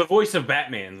the voice of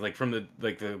Batman, like from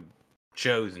the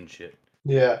shows and shit.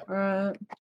 Yeah. Right.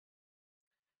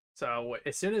 So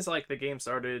as soon as like the game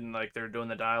started and like they're doing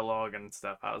the dialogue and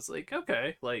stuff, I was like,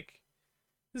 okay, like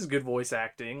this is good voice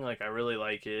acting. Like I really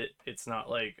like it. It's not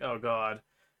like, oh god.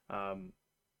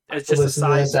 It's just a Listen to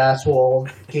side. this asshole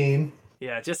game.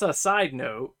 Yeah, just a side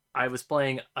note. I was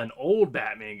playing an old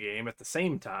Batman game at the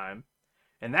same time,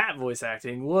 and that voice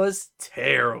acting was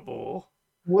terrible.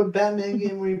 What Batman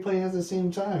game were you playing at the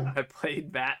same time? I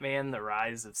played Batman: The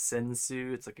Rise of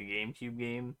Sensu. It's like a GameCube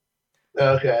game,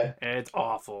 Okay. and it's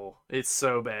awful. It's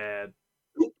so bad.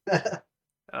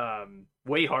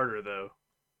 Way harder though.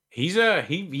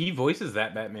 He voices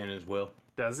that Batman as well.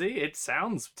 Does he? It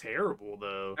sounds terrible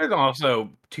though. It's also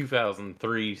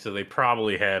 2003, so they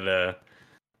probably had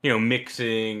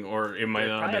mixing, or it might They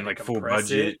not have probably been had to like full compress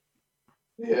budget. it.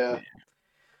 Yeah.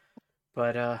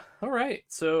 But all right.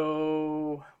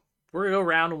 So we're gonna go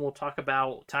around and we'll talk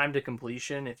about time to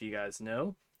completion if you guys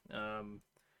know.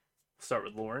 Start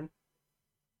with Lauren.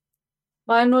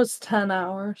 Mine was 10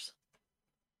 hours.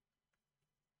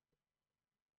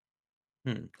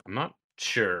 I'm not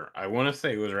sure. I want to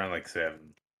say it was around like 7.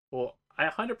 Well, I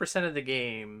 100% of the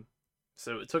game,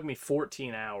 so it took me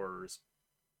 14 hours,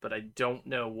 but I don't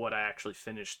know what I actually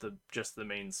finished just the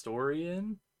main story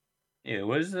in. Yeah,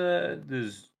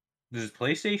 does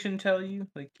PlayStation tell you,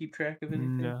 like, keep track of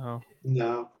anything? No.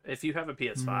 No. If you have a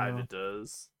PS5, No. it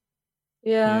does.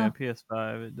 Yeah. Yeah,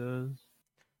 PS5 it does.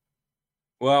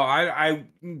 Well, I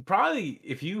probably,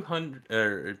 if you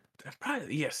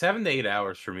probably 7 to 8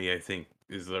 hours for me, I think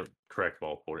is the correct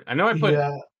ballpark. I know I put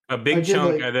Yeah, a I big did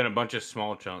chunk like and then a bunch of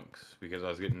small chunks because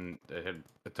I had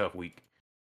a tough week,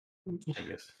 I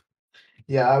guess.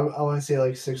 yeah, I want to say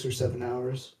like 6 or 7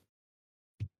 hours.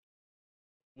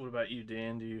 What about you,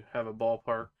 Dan? Do you have a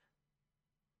ballpark?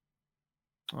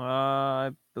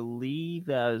 I believe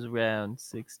that was around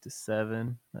 6 to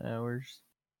 7 hours.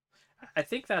 I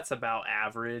think that's about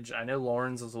average. I know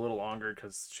Lauren's was a little longer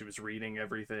because she was reading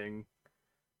everything,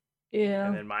 and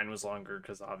Yeah. then mine was longer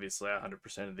because obviously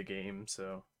 100% of the game.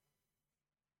 So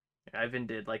I even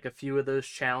did like a few of those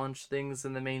challenge things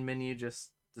in the main menu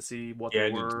just to see what Yeah, they I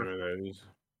did were. some of those.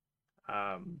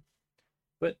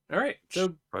 But all right,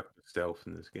 so Fuck the stealth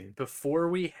in this game. before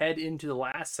we head into the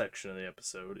last section of the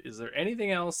episode, is there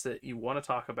anything else that you want to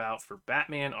talk about for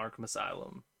Batman Arkham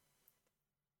Asylum?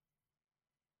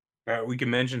 We can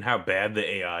mention how bad the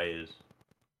AI is.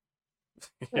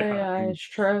 Yeah, it's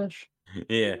trash.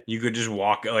 Yeah, you could just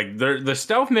walk like the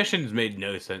stealth missions made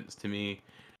no sense to me.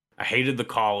 I hated the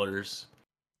callers.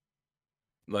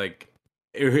 Like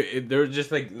they're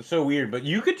just like so weird, but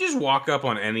you could just walk up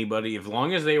on anybody as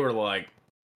long as they were like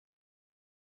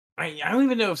I don't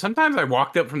even know. Sometimes I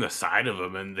walked up from the side of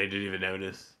them and they didn't even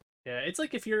notice. Yeah, it's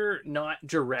like if you're not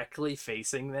directly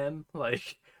facing them,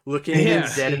 like looking them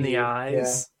Yeah. dead in the Yeah.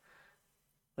 eyes,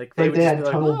 like they Like would they just be had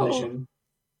like, tunnel "Oh." vision.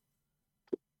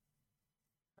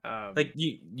 Like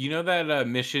you know that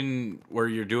mission where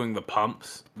you're doing the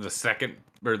pumps, the second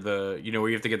or the where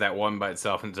you have to get that one by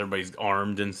itself and everybody's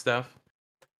armed and stuff.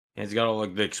 And it's got all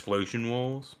like the explosion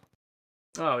walls.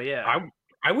 Oh yeah,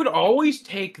 I would always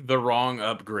take the wrong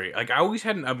upgrade. Like I always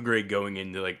had an upgrade going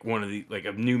into like one of the like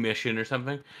a new mission or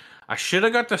something. I should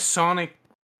have got the Sonic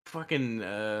fucking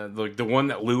like the one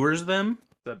that lures them.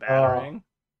 the battering.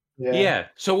 Yeah.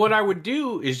 So what I would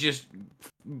do is just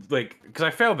like because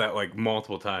I failed that like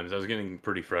multiple times. I was getting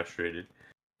pretty frustrated.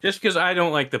 Just because I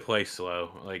don't like to play slow.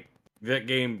 Like that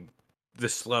game, the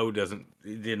slow it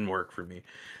didn't work for me.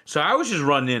 So I was just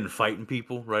running in and fighting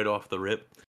people right off the rip.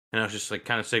 And I was just like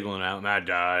kind of signaling out and I'd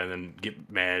die and then get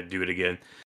mad, do it again.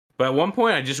 But at one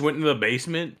point I just went into the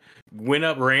basement, went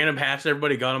up, ran and past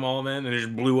everybody, got them all in, and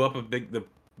just blew up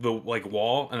the like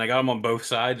wall, and I got them on both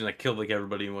sides and I killed like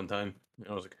everybody in one time. And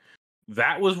I was like,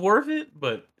 that was worth it,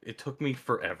 but it took me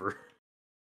forever.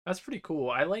 That's pretty cool.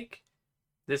 I like.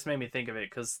 This made me think of it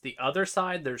because the other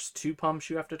side, there's 2 pumps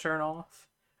you have to turn off.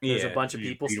 There's a bunch of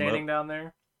you people beat 'em standing up. down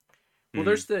there. Well, Mhm.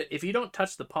 there's if you don't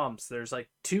touch the pumps, there's like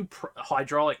 2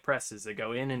 hydraulic presses that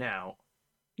go in and out.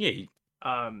 Yeah,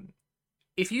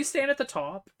 If you stand at the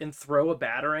top and throw a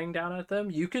battering down at them,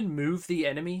 you can move the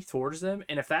enemy towards them,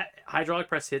 and if that hydraulic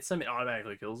press hits them, it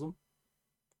automatically kills them.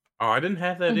 oh, I didn't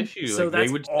have that issue. So Like they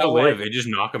that's would still all live. They just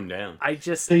knock them down.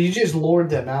 So you just lured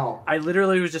them out. I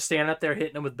literally was just standing up there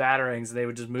hitting them with batterings, and they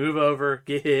would just move over,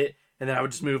 get hit, and then I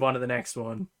would just move on to the next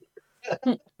one.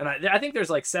 And I think there's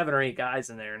like 7 or 8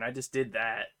 guys in there, and I just did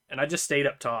that, and I just stayed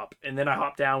up top, and then I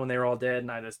hopped down when they were all dead,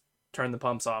 and I just turned the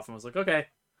pumps off and was like, okay.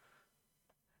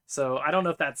 So I don't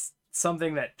know if that's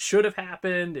something that should have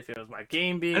happened, if it was my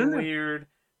game being weird,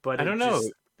 but I don't know.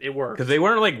 It worked Because they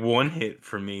weren't like one hit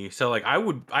for me. So like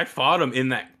I fought them in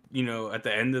that at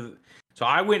the end of. So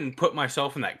I went and put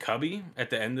myself in that cubby at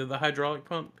the end of the hydraulic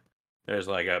pump. There's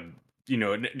like a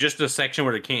just a section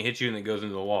where they can't hit you and it goes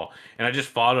into the wall. And I just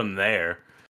fought them there,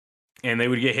 and they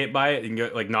would get hit by it and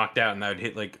get like knocked out, and I would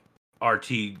hit like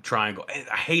RT triangle.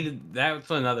 I hated that.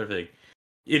 Was another thing.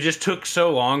 It just took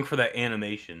so long for that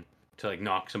animation to like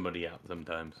knock somebody out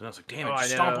sometimes, and I was like, "Damn it!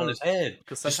 Just stomp on his head!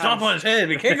 Just stomp on his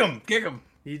head and kick him! Kick him!"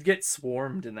 You'd get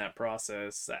swarmed in that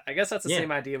process. I guess that's the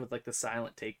same idea with like the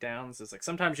silent takedowns. It's like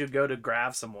sometimes you'd go to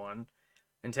grab someone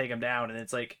and take them down, and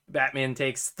it's like Batman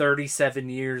takes 37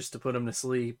 years to put him to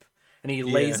sleep, and he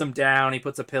lays them down. He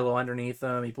puts a pillow underneath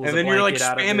them. He pulls and then a you're like blanket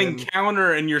out of spamming him.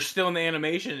 counter, and you're still in the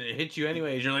animation, and it hits you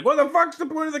anyways. You're like, "What the fuck's the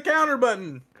point of the counter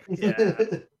button?" Yeah.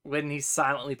 When he's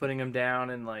silently putting him down,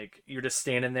 and like you're just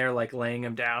standing there like laying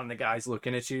him down, and the guy's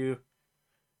looking at you,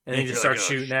 and he just starts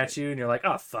shooting at you, and you're like,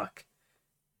 "Oh fuck."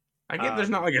 I get there's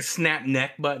not like a snap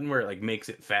neck button where it like makes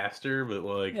it faster, but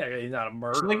like Yeah, he's not a just,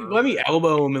 murderer. like let me but-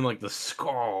 elbow him in like the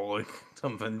skull, like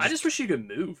something. I just wish you could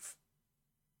move.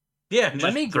 yeah, Let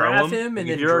just me throw grab him and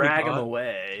if then you're already drag him caught.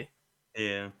 away.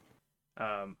 Yeah.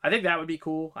 I think that would be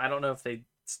cool. I don't know if they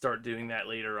start doing that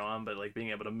later on, but like being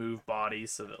able to move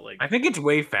bodies so that like I think it's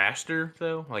way faster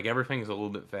though. Like everything's a little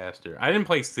bit faster. I didn't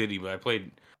play City, but I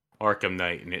played Arkham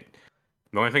Knight, and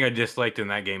the only thing I disliked in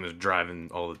that game is driving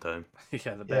all the time.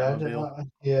 yeah, the Yeah, Batmobile.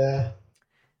 yeah.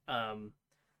 All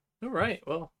right.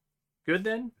 Well, good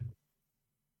then.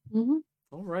 Hmm.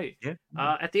 All right. Yeah.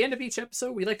 At the end of each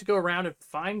episode, we like to go around and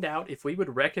find out if we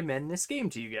would recommend this game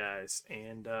to you guys,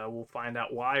 and we'll find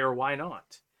out why or why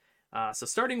not. So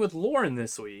starting with Lauren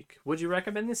this week, would you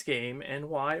recommend this game, and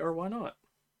why or why not?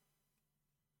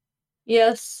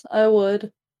 Yes, I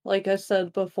would. Like I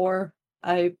said before,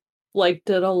 I liked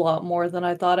it a lot more than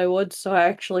I thought I would, so I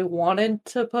actually wanted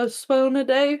to postpone a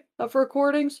day of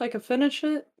recording so I could finish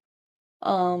it.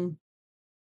 Um,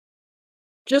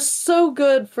 just so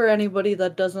good for anybody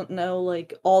that doesn't know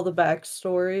like all the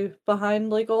backstory behind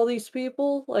like all these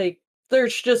people. Like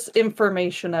there's just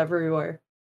information everywhere.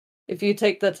 If you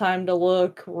take the time to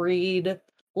look, read,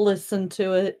 listen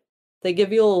to it, they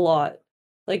give you a lot.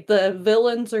 Like the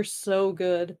villains are so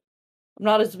good. I'm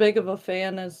not as big of a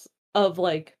fan as of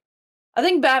like I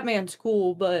think Batman's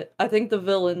cool, but I think the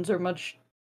villains are much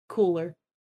cooler.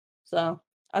 So,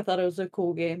 I thought it was a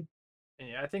cool game.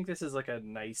 Yeah, I think this is like a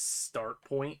nice start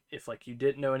point if like you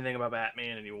didn't know anything about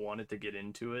Batman and you wanted to get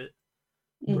into it.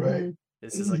 Right. Mhm.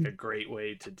 This is like a great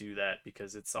way to do that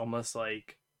because it's almost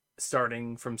like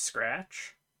starting from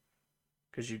scratch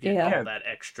because you get Yeah. all that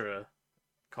extra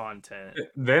content.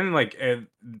 Then like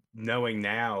knowing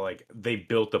now, like they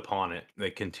built upon it.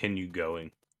 They continue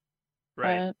going.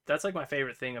 Right. Right. That's like my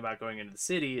favorite thing about going into the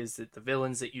city is that the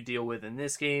villains that you deal with in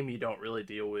this game you don't really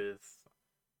deal with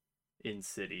in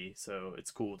City. So it's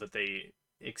cool that they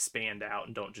expand out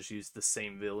and don't just use the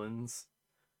same villains.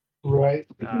 Right.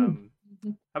 How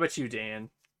about you, Dan?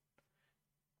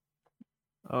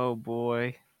 Oh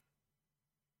boy.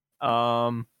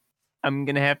 I'm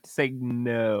gonna have to say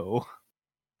no.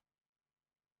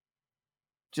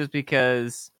 Just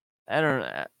because I don't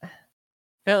know. I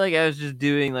felt like I was just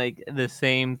doing like the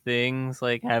same things,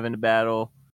 like having to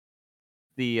battle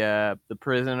the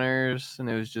prisoners, and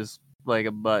it was just like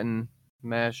a button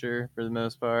masher for the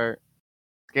most part.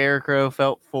 Scarecrow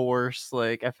felt forced,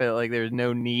 like I felt like there was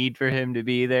no need for him to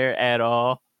be there at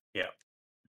all. Yeah.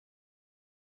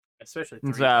 Especially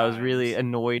And three so I times. was really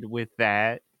annoyed with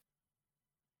that.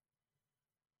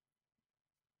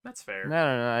 That's I fair. don't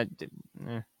know. I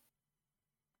didn't.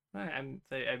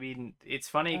 I mean, it's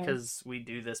funny Um, because we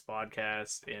do this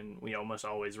podcast and we almost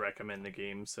always recommend the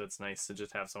game, so it's nice to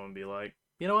just have someone be like,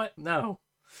 you know what? No.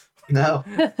 No.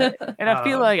 And I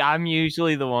feel Um, like I'm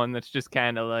usually the one that's just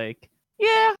kind of like,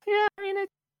 yeah. I mean,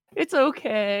 it's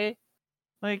okay.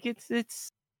 Like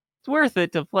it's worth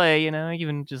it to play,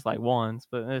 even just like once.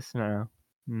 But this no.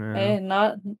 Hey,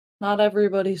 not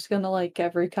everybody's gonna like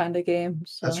every kind of game,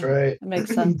 so That's right. it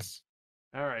makes sense.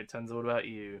 All right, Tenzo, what about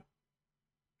you?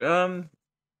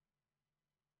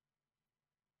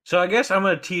 So I guess I'm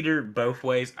gonna teeter both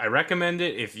ways. I recommend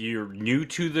it if you're new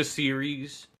to the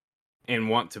series and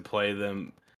want to play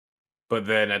them, but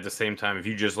then at the same time, if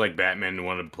you just like Batman and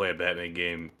want to play a Batman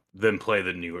game, then play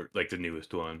the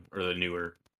newest one or the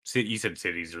newer. You said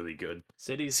City's really good.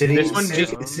 City's City- This cool, one City-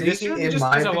 so- City- this one in just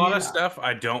my has a lot of opinion, stuff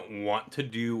I don't want to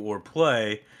do or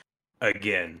play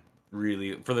again.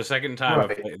 Really, for the second time I've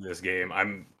Right. played this game,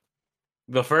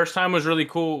 the first time was really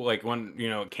cool. Like when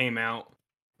it came out,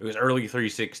 it was early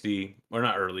 360, or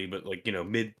not early, but like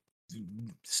mid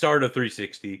start of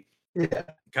 360, Yeah.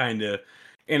 kind of.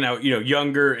 And now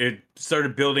younger, it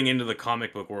started building into the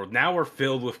comic book world. Now we're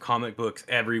filled with comic books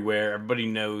everywhere. Everybody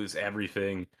knows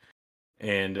everything,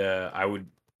 and I would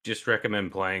just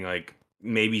recommend playing like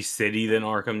maybe City then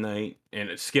Arkham Knight,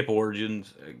 and skip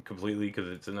Origins completely because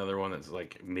it's another one that's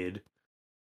like mid.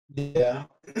 Yeah.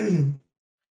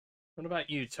 What about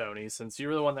you, Tony? Since you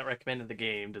were the one that recommended the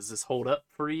game, does this hold up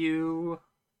for you?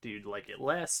 Do you like it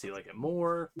less? Do you like it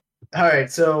more? All right.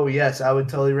 So yes, I would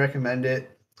totally recommend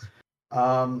it.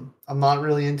 I'm not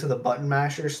really into the button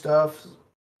masher stuff,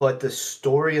 but the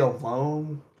story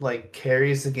alone like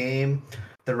carries the game.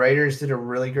 The writers did a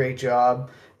really great job.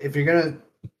 If you're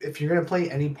gonna play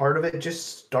any part of it,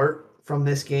 just start from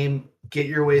this game, get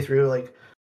your way through. Like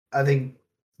I think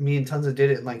me and Tunza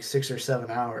did it in like 6 or 7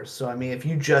 hours. So I mean, if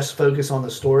you just focus on the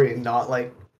story and not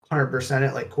like 100%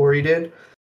 it like Corey did,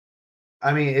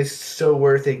 I mean, it's so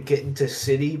worth it getting to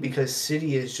City because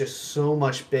City is just so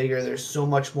much bigger. There's so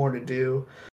much more to do.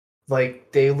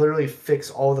 Like they literally fix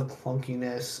all the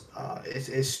clunkiness.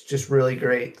 It's just really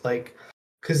great. Like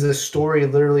because the story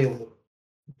literally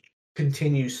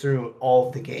continues through all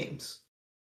of the games.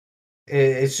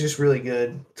 It's just really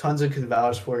good. Tons of can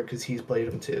vouch for it because he's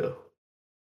played them too.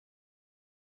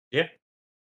 Yeah.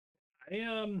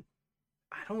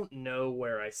 I don't know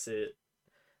where I sit.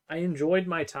 I enjoyed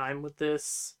my time with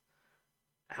this.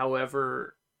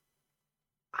 However,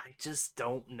 I just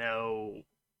don't know.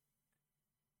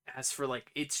 As for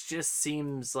like, it just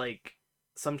seems like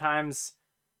sometimes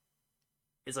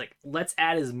it's like, let's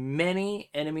add as many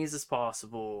enemies as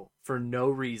possible for no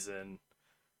reason.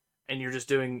 And you're just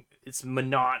doing, it's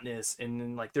monotonous. And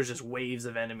then like, there's just waves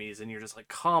of enemies. And you're just like,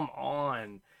 come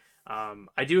on.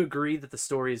 I do agree that the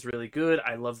story is really good.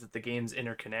 I love that the games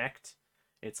interconnect.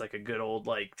 It's like a good old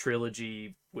like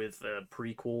trilogy with a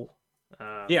prequel.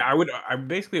 Yeah, I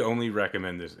basically only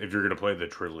recommend this if you're gonna play the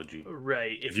trilogy.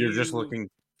 Right. If you're just looking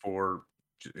for,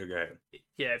 okay,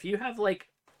 Yeah, if you have like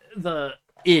the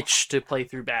itch to play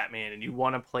through Batman and you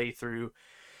want to play through,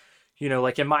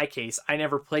 like in my case, I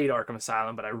never played Arkham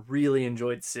Asylum, but I really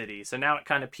enjoyed City. So now it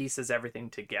kind of pieces everything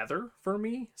together for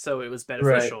me. So it was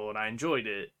beneficial and I enjoyed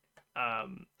it.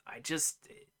 I just,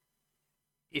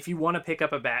 if you want to pick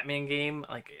up a Batman game,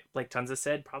 like Tunza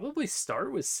said, probably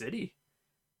start with City.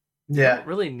 You Yeah. don't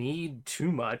really need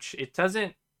too much. It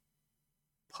doesn't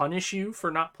punish you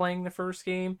for not playing the first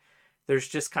game. There's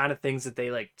just kind of things that they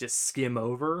like just skim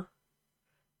over,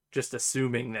 just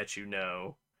assuming that you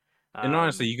know. and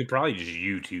honestly, you could probably just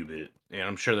YouTube it, and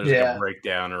I'm sure there's like a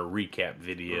breakdown or a recap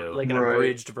video, like an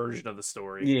abridged version of the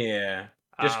story. Yeah,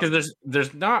 just because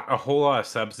there's not a whole lot of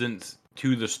substance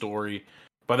to the story,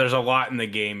 but there's a lot in the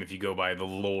game if you go by the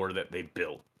lore that they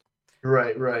built.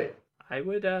 Right. I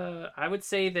would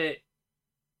say that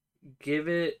give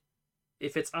it,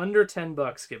 if it's under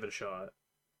 $10, give it a shot.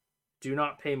 Do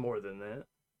not pay more than that.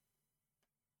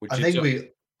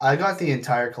 I got the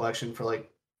entire collection for like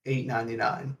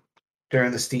 $8.99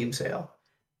 during the Steam sale.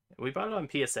 We bought it on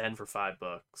PSN for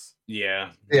 $5.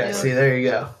 Yeah. See, there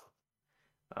you go.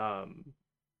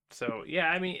 So yeah,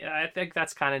 I mean, I think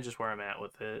that's kind of just where I'm at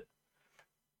with it.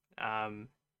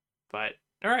 But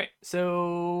all right,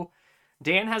 so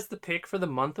Dan has the pick for the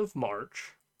month of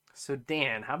March. So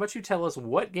Dan, how about you tell us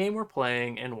what game we're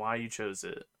playing and why you chose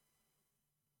it?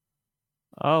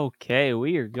 Okay,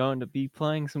 we are going to be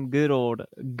playing some good old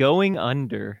Going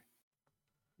Under.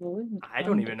 I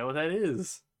don't even know what that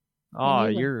is.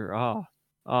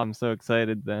 I'm so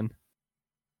excited then.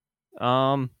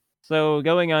 So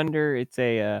Going Under, it's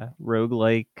a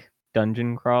roguelike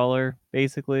dungeon crawler,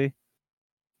 basically.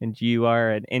 And you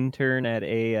are an intern at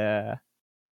it's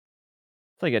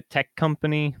like a tech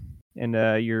company, and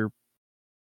you're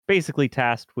basically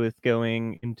tasked with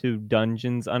going into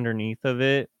dungeons underneath of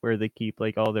it where they keep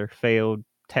like all their failed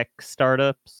tech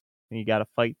startups, and you got to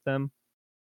fight them.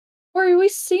 Corey, we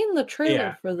seen the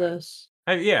trailer for this.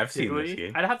 I've seen this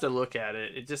game. I'd have to look at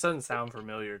it. It just doesn't sound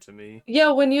familiar to me.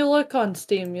 Yeah, when you look on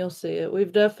Steam, you'll see it.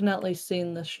 We've definitely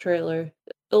seen this trailer.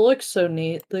 It looks so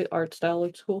neat. The art style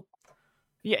looks cool.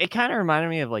 Yeah, it kind of reminded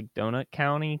me of like Donut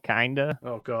County, kinda.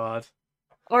 Oh God.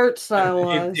 Art style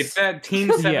wise. It's that Team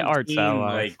 17 art style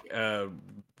like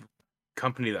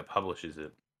company that publishes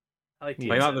it. I like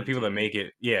not the people that make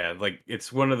it. Yeah, like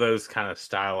it's one of those kind of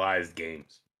stylized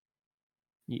games.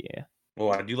 Yeah.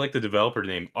 Well, I do like the developer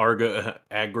name Aggro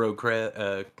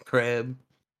Crab.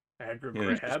 Aggro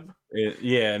Yeah, Crab.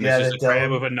 and it's just a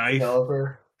crab with a knife.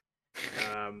 Developer.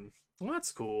 Well,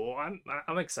 that's cool.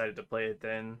 I'm excited to play it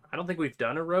then. I don't think we've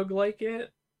done a roguelike yet.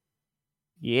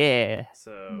 Yeah.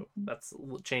 So that's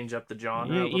change up the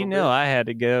genre. You know, I had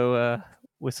to go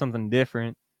with something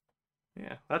different.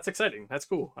 Yeah, that's exciting. That's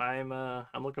cool. I'm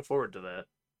looking forward to that.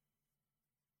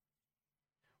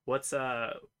 What's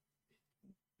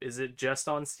is it just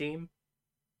on Steam?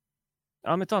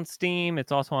 It's on Steam.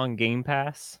 It's also on Game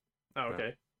Pass. Oh,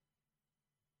 okay.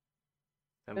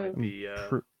 That might be.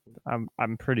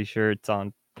 I'm pretty sure it's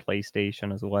on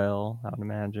PlayStation as well, I would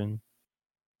imagine.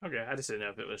 Okay, I just didn't know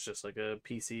if it was just like a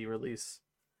PC release.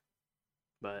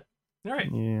 But all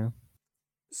right. Yeah.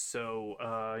 So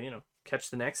catch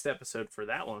the next episode for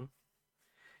that one.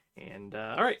 And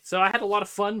all right, so I had a lot of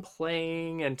fun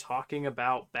playing and talking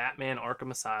about Batman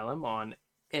Arkham Asylum on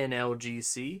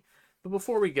NLGC. But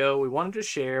before we go, we wanted to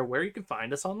share where you can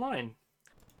find us online.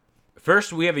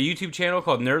 First, we have a YouTube channel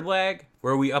called Nerdlag,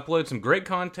 where we upload some great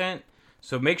content,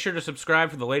 so make sure to subscribe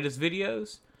for the latest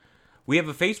videos. We have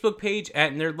a Facebook page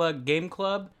at Nerdlag Game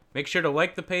Club. Make sure to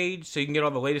like the page so you can get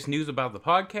all the latest news about the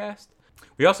podcast.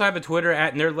 We also have a Twitter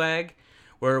at Nerdlag,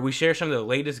 where we share some of the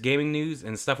latest gaming news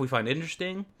and stuff we find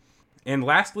interesting. And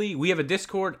lastly, we have a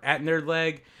Discord at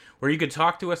NerdLeg where you can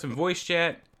talk to us in voice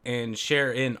chat and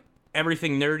share in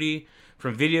everything nerdy,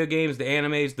 from video games to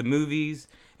animes to movies,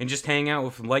 and just hang out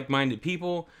with like-minded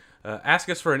people. Ask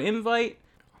us for an invite.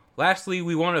 Lastly,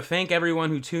 we want to thank everyone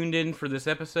who tuned in for this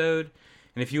episode.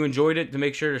 And if you enjoyed it, to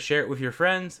make sure to share it with your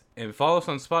friends and follow us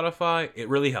on Spotify. It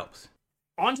really helps.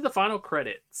 On to the final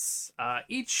credits.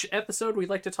 Each episode, we'd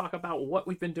like to talk about what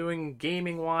we've been doing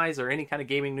gaming-wise or any kind of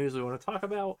gaming news we want to talk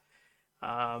about.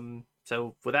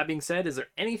 So with that being said, is there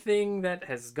anything that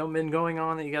has been going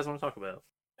on that you guys want to talk about?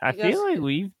 I You guys feel like could-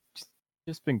 we've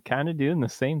just been kind of doing the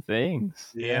same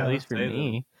things. Yeah, at least for I'd say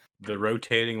me. The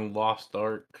rotating Lost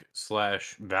Ark /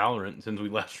 Valorant since we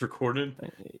last recorded.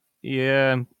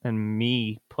 Yeah, and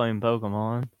me playing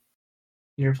Pokemon.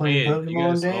 You're playing Hey, you Pokemon,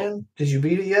 guys all- Dan? Did you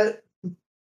beat it yet?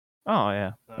 Oh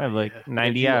yeah, I have like yeah.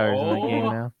 90 Did you hours in the game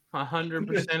all now.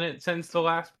 100% it since the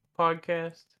last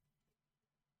podcast.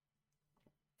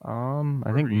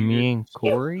 I think me and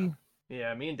Corey.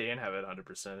 Yeah, me and Dan have it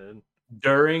 100%ed.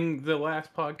 During the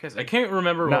last podcast, I can't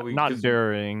remember what we. Not 'cause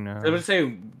during. I No. would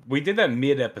say we did that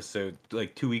mid episode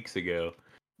like 2 weeks ago,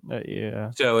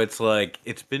 Yeah. so it's like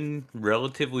it's been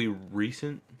relatively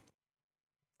recent.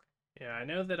 Yeah, I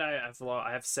know that I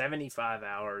have 75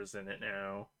 hours in it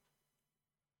now,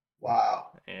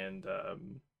 Wow. and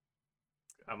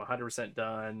I'm 100%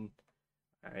 done.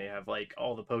 I have like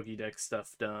all the Pokédex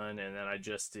stuff done, and then I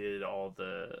just did all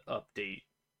the update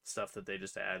stuff that they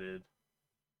just added.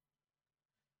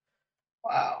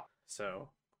 Wow. So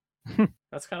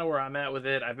that's kind of where I'm at with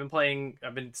it. I've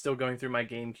been still going through my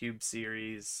GameCube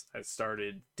series. I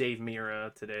started Dave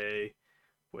Mirra today,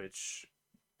 which,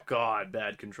 God,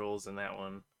 bad controls in that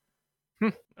one.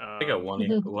 I think I want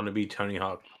to be Tony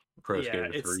Hawk Pro Yeah, Skater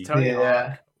it's 3. Tony Yeah.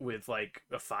 Hawk with like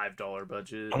a $5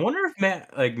 budget. I wonder if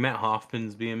Matt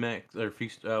Hoffman's BMX or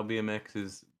freestyle BMX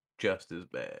is just as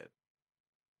bad.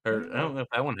 Or I don't know if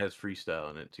that one has freestyle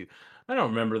in it too. I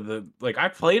don't remember I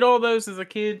played all those as a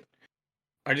kid.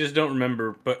 I just don't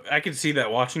remember, but I could see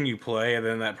that watching you play, and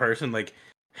then that person like,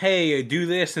 hey, do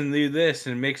this and do this,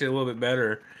 and it makes it a little bit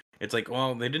better. It's like,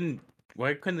 well, they didn't.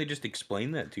 Why couldn't they just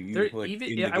explain that to you There- like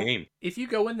even- in yeah, the game? If you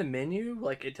go in the menu,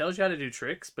 like it tells you how to do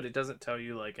tricks, but it doesn't tell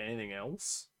you like anything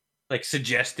else. Like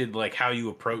suggested like how you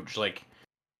approach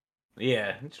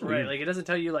yeah, it's Right, weird. like it doesn't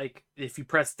tell you like if you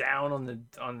press down on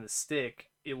the stick,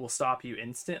 it will stop you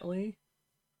instantly.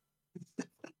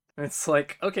 It's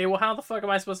like, okay, well, how the fuck am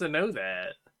I supposed to know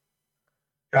that?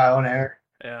 Trial and error.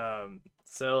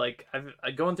 So like I'm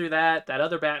going through that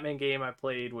other Batman game I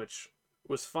played, which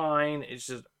was fine. It's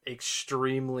just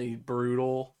extremely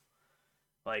brutal.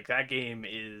 Like that game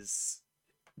is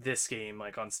this game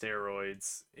like on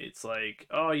steroids. It's like,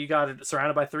 oh, you got it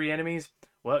surrounded by 3 enemies.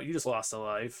 Well, you just lost a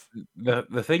life.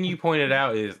 The thing you pointed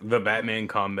out is the Batman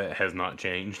combat has not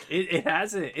changed. It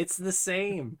hasn't. It's the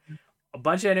same. A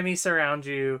bunch of enemies surround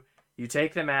you. You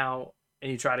take them out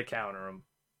and you try to counter them.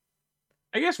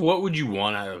 I guess what would you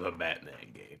want out of a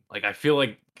Batman game? Like I feel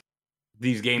like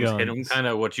these games hit them Guns. kind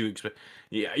of what you expect.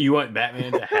 Yeah, you want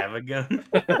Batman to have a gun.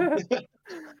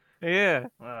 Yeah.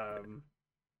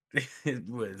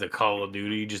 The Call of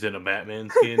Duty just in a Batman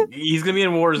skin. He's gonna be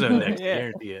in Warzone next. Yeah.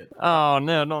 Guarantee it. Oh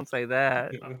no! Don't say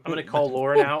that. I'm gonna call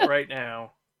Lauren out right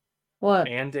now What?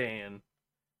 and Dan.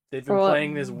 They've For been what?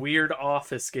 playing this weird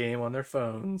Office game on their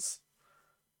phones.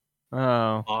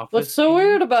 Oh. Office What's so game?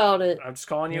 weird about it? I'm just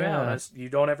calling you out. Yeah. You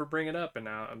don't ever bring it up, and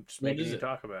now I'm just What making is you it?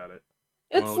 talk about it.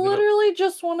 It's Well, look it up. literally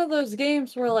just one of those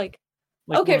games where, like,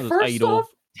 Like okay, one of those first idle off,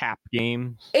 tap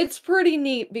games. it's pretty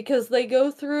neat because they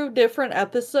go through different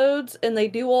episodes and they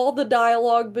do all the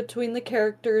dialogue between the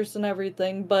characters and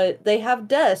everything, but they have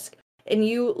desks and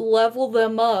you level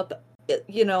them up,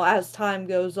 as time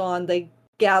goes on. They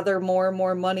gather more and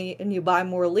more money and you buy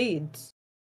more leads.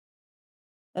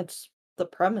 That's the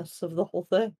premise of the whole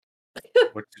thing.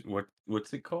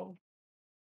 What's it called?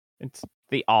 It's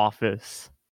The Office.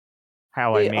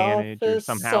 How I The manage, or Office,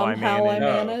 somehow I Somehow I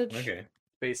manage. Manage. Okay.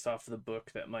 Based off the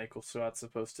book that Michael Scott's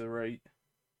supposed to write.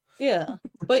 Yeah.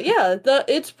 But yeah,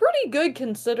 it's pretty good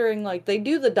considering like they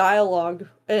do the dialogue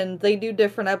and they do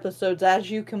different episodes. As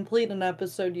you complete an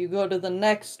episode, you go to the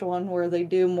next one where they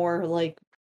do more like,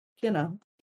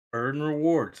 Earn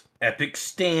rewards. Epic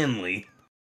Stanley.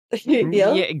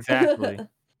 yeah. Yeah, exactly.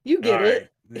 You get Alright.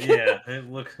 it. Yeah,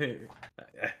 it looks.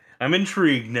 I'm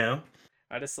intrigued now.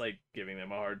 I just like giving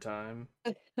them a hard time.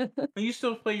 You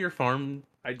still play your farm?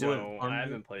 I What, don't. farm I game?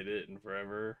 haven't played it in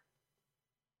forever.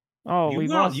 Oh, You we've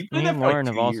know, also you played me that and for, like, Lauren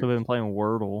have 2 also years. been playing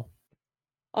Wordle.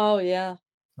 Oh yeah.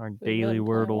 Our We've daily been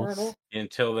playing Wordles.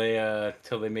 Wordle.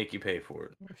 Till they make you pay for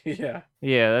it. Yeah.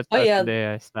 Yeah, that's Oh, yeah. the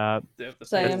day I stopped. They have the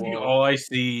Same. That's paywall. all I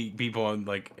see people on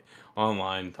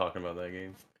online talking about that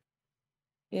game.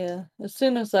 Yeah, as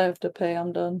soon as I have to pay,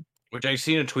 I'm done. Which I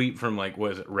seen a tweet from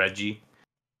was it Reggie?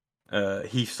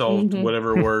 He solved Mhm.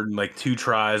 whatever word in 2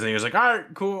 tries, and he was like, "All right,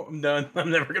 cool, I'm done. I'm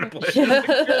never gonna play this Yeah.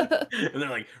 again." And they're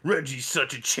like, "Reggie's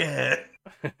such a Chad."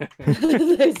 They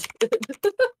did.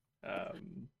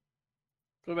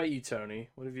 What about you, Tony?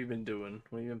 What have you been doing?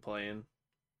 What have you been playing?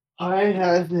 I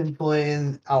have been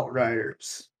playing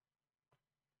Outriders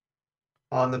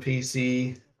on the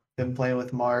PC. Been playing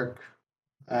with Mark.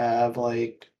 I have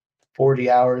 40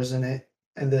 hours in it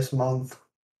in this month.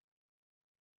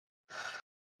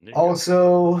 There you go.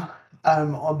 Also,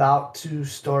 I'm about to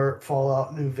start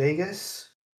Fallout New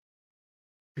Vegas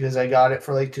because I got it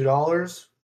for $2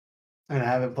 and I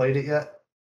haven't played it yet.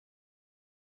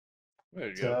 There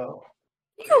you go.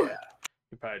 So, yeah.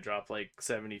 You probably drop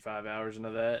 75 hours into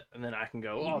that, and then I can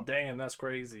go, oh, damn, that's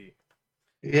crazy.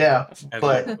 Yeah, As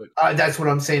but I- that's what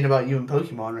I'm saying about you and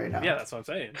Pokemon right now. Yeah, that's what I'm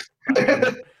saying. I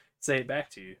can say it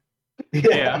back to you.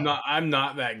 yeah, I'm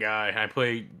not that guy. I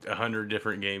play 100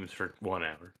 different games for 1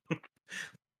 hour.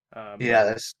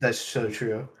 Yeah, that's so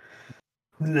true.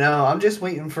 No, I'm just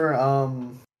waiting for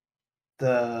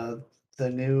the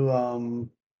new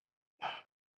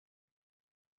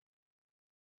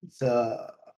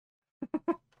the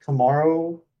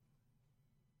tomorrow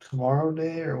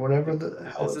day or whatever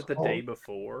the hell Is it's it the called. day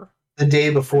before? The day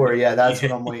before, yeah, that's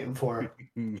what I'm waiting for.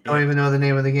 Don't even know the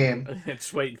name of the game.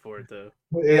 Just waiting for it, though.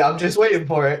 Yeah, I'm just waiting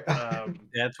for it.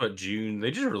 That's what June.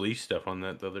 They just released stuff on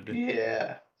that the other day.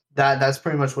 Yeah, that's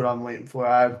pretty much what I'm waiting for.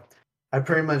 I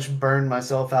pretty much burned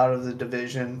myself out of the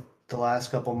division the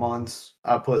last couple months.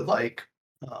 I put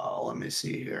let me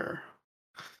see here.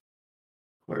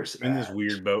 Where's I'm in this that?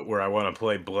 weird boat where I want to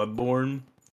play Bloodborne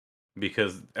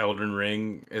because Elden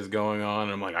Ring is going on.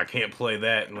 I'm like, I can't play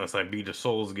that unless I beat a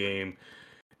Souls game.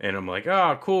 And I'm like,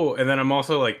 oh, cool. And then I'm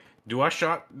also like, do I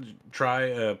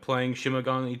try playing Shin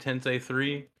Megami Tensei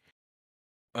 3?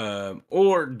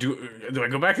 Or do I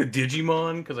go back to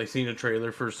Digimon because I seen a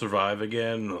trailer for Survive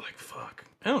again? And I'm like, fuck,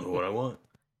 I don't know what I want.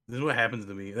 This is what happens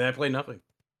to me. And I play nothing.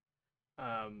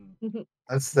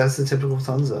 That's the typical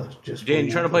Sunza. Just Jan,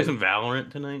 you trying to play nothing. some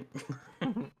Valorant tonight?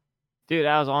 Dude,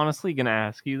 I was honestly gonna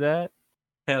ask you that.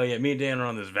 Hell yeah, me and Dan are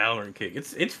on this Valorant kick.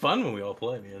 It's fun when we all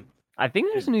play, man. I think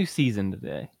there's a new season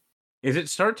today. Is it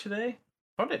start today?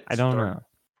 I don't know.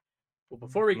 Well,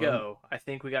 before we go, I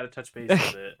think we got to touch base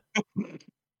a bit.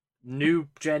 New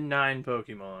Gen 9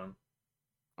 Pokemon.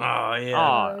 Oh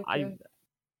yeah. Oh,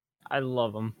 I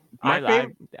love them. My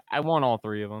favorite- I want all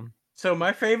 3 of them. So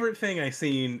my favorite thing I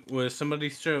seen was somebody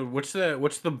showed what's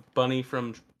the bunny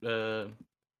from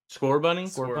Score Bunny?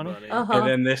 Score Bunny? Bunny. Uh-huh. And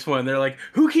then this one, they're like,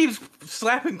 who keeps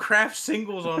slapping craft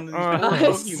singles on these I've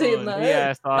Pokemon? seen that. Yeah,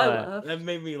 I saw that. laughed. That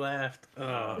made me laugh.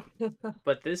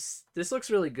 But this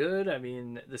looks really good. I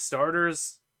mean, the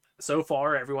starters so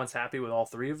far, everyone's happy with all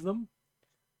 3 of them.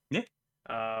 Yeah.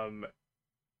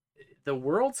 The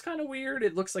world's kind of weird.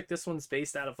 It looks like this one's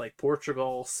based out of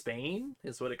Portugal, Spain,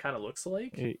 is what it kind of looks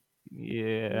like.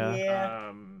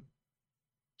 Yeah.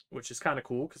 Which is kind of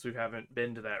cool because we haven't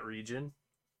been to that region.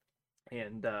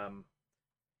 And I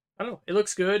don't know. It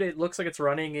looks good. It looks like it's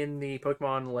running in the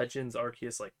Pokemon Legends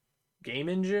Arceus game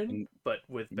engine, but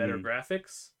with better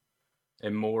graphics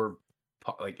and more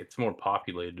it's more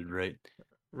populated, right?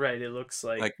 Right. It looks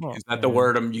like is that the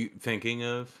word I'm thinking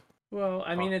of? well,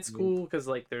 I mean, it's cool because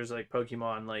there's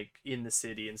Pokemon in the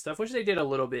city and stuff, which they did a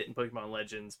little bit in Pokemon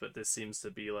Legends, but this seems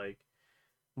to be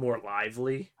more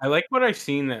lively. I like what I've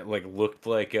seen that looked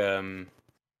like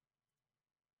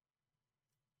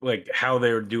how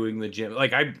they were doing the gym.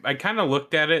 I kind of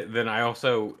looked at it, then I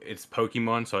also it's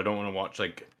Pokemon, so I don't want to watch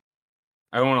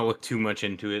I don't want to look too much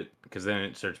into it because then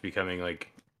it starts becoming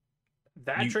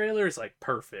that trailer is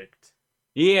perfect.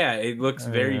 Yeah, it looks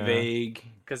very vague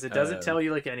because it doesn't tell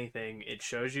you anything. It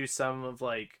shows you some of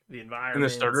the environment, and the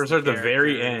starters are at the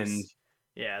very end.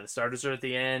 Yeah, the starters are at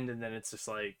the end, and then it's just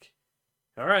all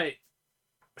right.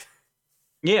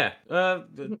 Yeah,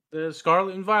 the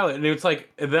Scarlet and Violet, and it's and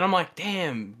then I'm like,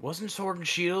 damn, wasn't Sword and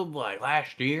Shield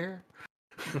last year?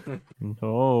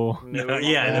 No.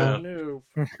 Yeah, I know.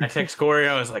 No. I text Corey,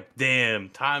 I was like, damn,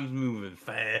 time's moving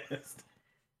fast.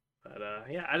 But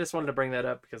yeah, I just wanted to bring that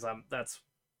up because that's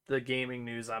the gaming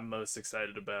news I'm most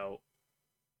excited about.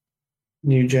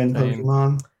 New gen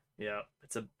Pokemon. Yeah,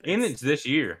 it's this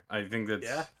year. I think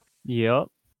that's Yep.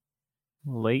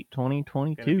 Late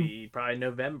 2022. Gonna be probably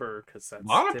November because that's a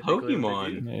lot of typically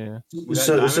Pokemon. Yeah.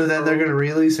 So then they're gonna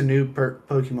release a new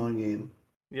Pokemon game.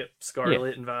 Yep,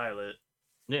 Scarlet and Violet,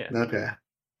 Yeah. Okay.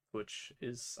 which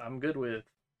is I'm good with.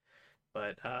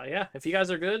 But yeah, if you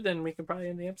guys are good, then we can probably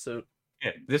end the episode.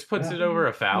 Yeah. This puts Yeah. it over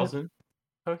 1,000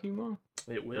 Pokemon.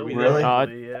 It will we Really?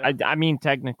 probably, yeah. I mean,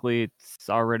 technically, it's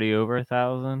already over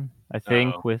 1,000. I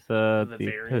think Oh. with The the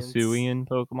variants. Hisuian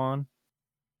Pokemon.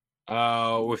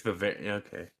 Oh, with the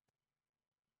okay.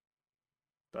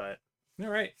 But all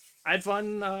right, I had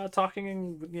fun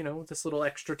talking, this little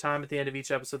extra time at the end of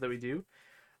each episode that we do.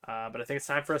 But I think it's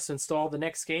time for us to install the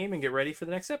next game and get ready for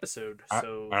the next episode.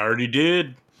 So, I already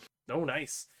did. oh,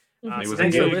 nice. It So was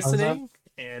thanks for engaged. listening,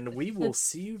 and we will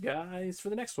see you guys for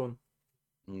the next one.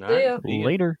 Nice. ya. See ya.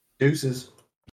 Later. Deuces.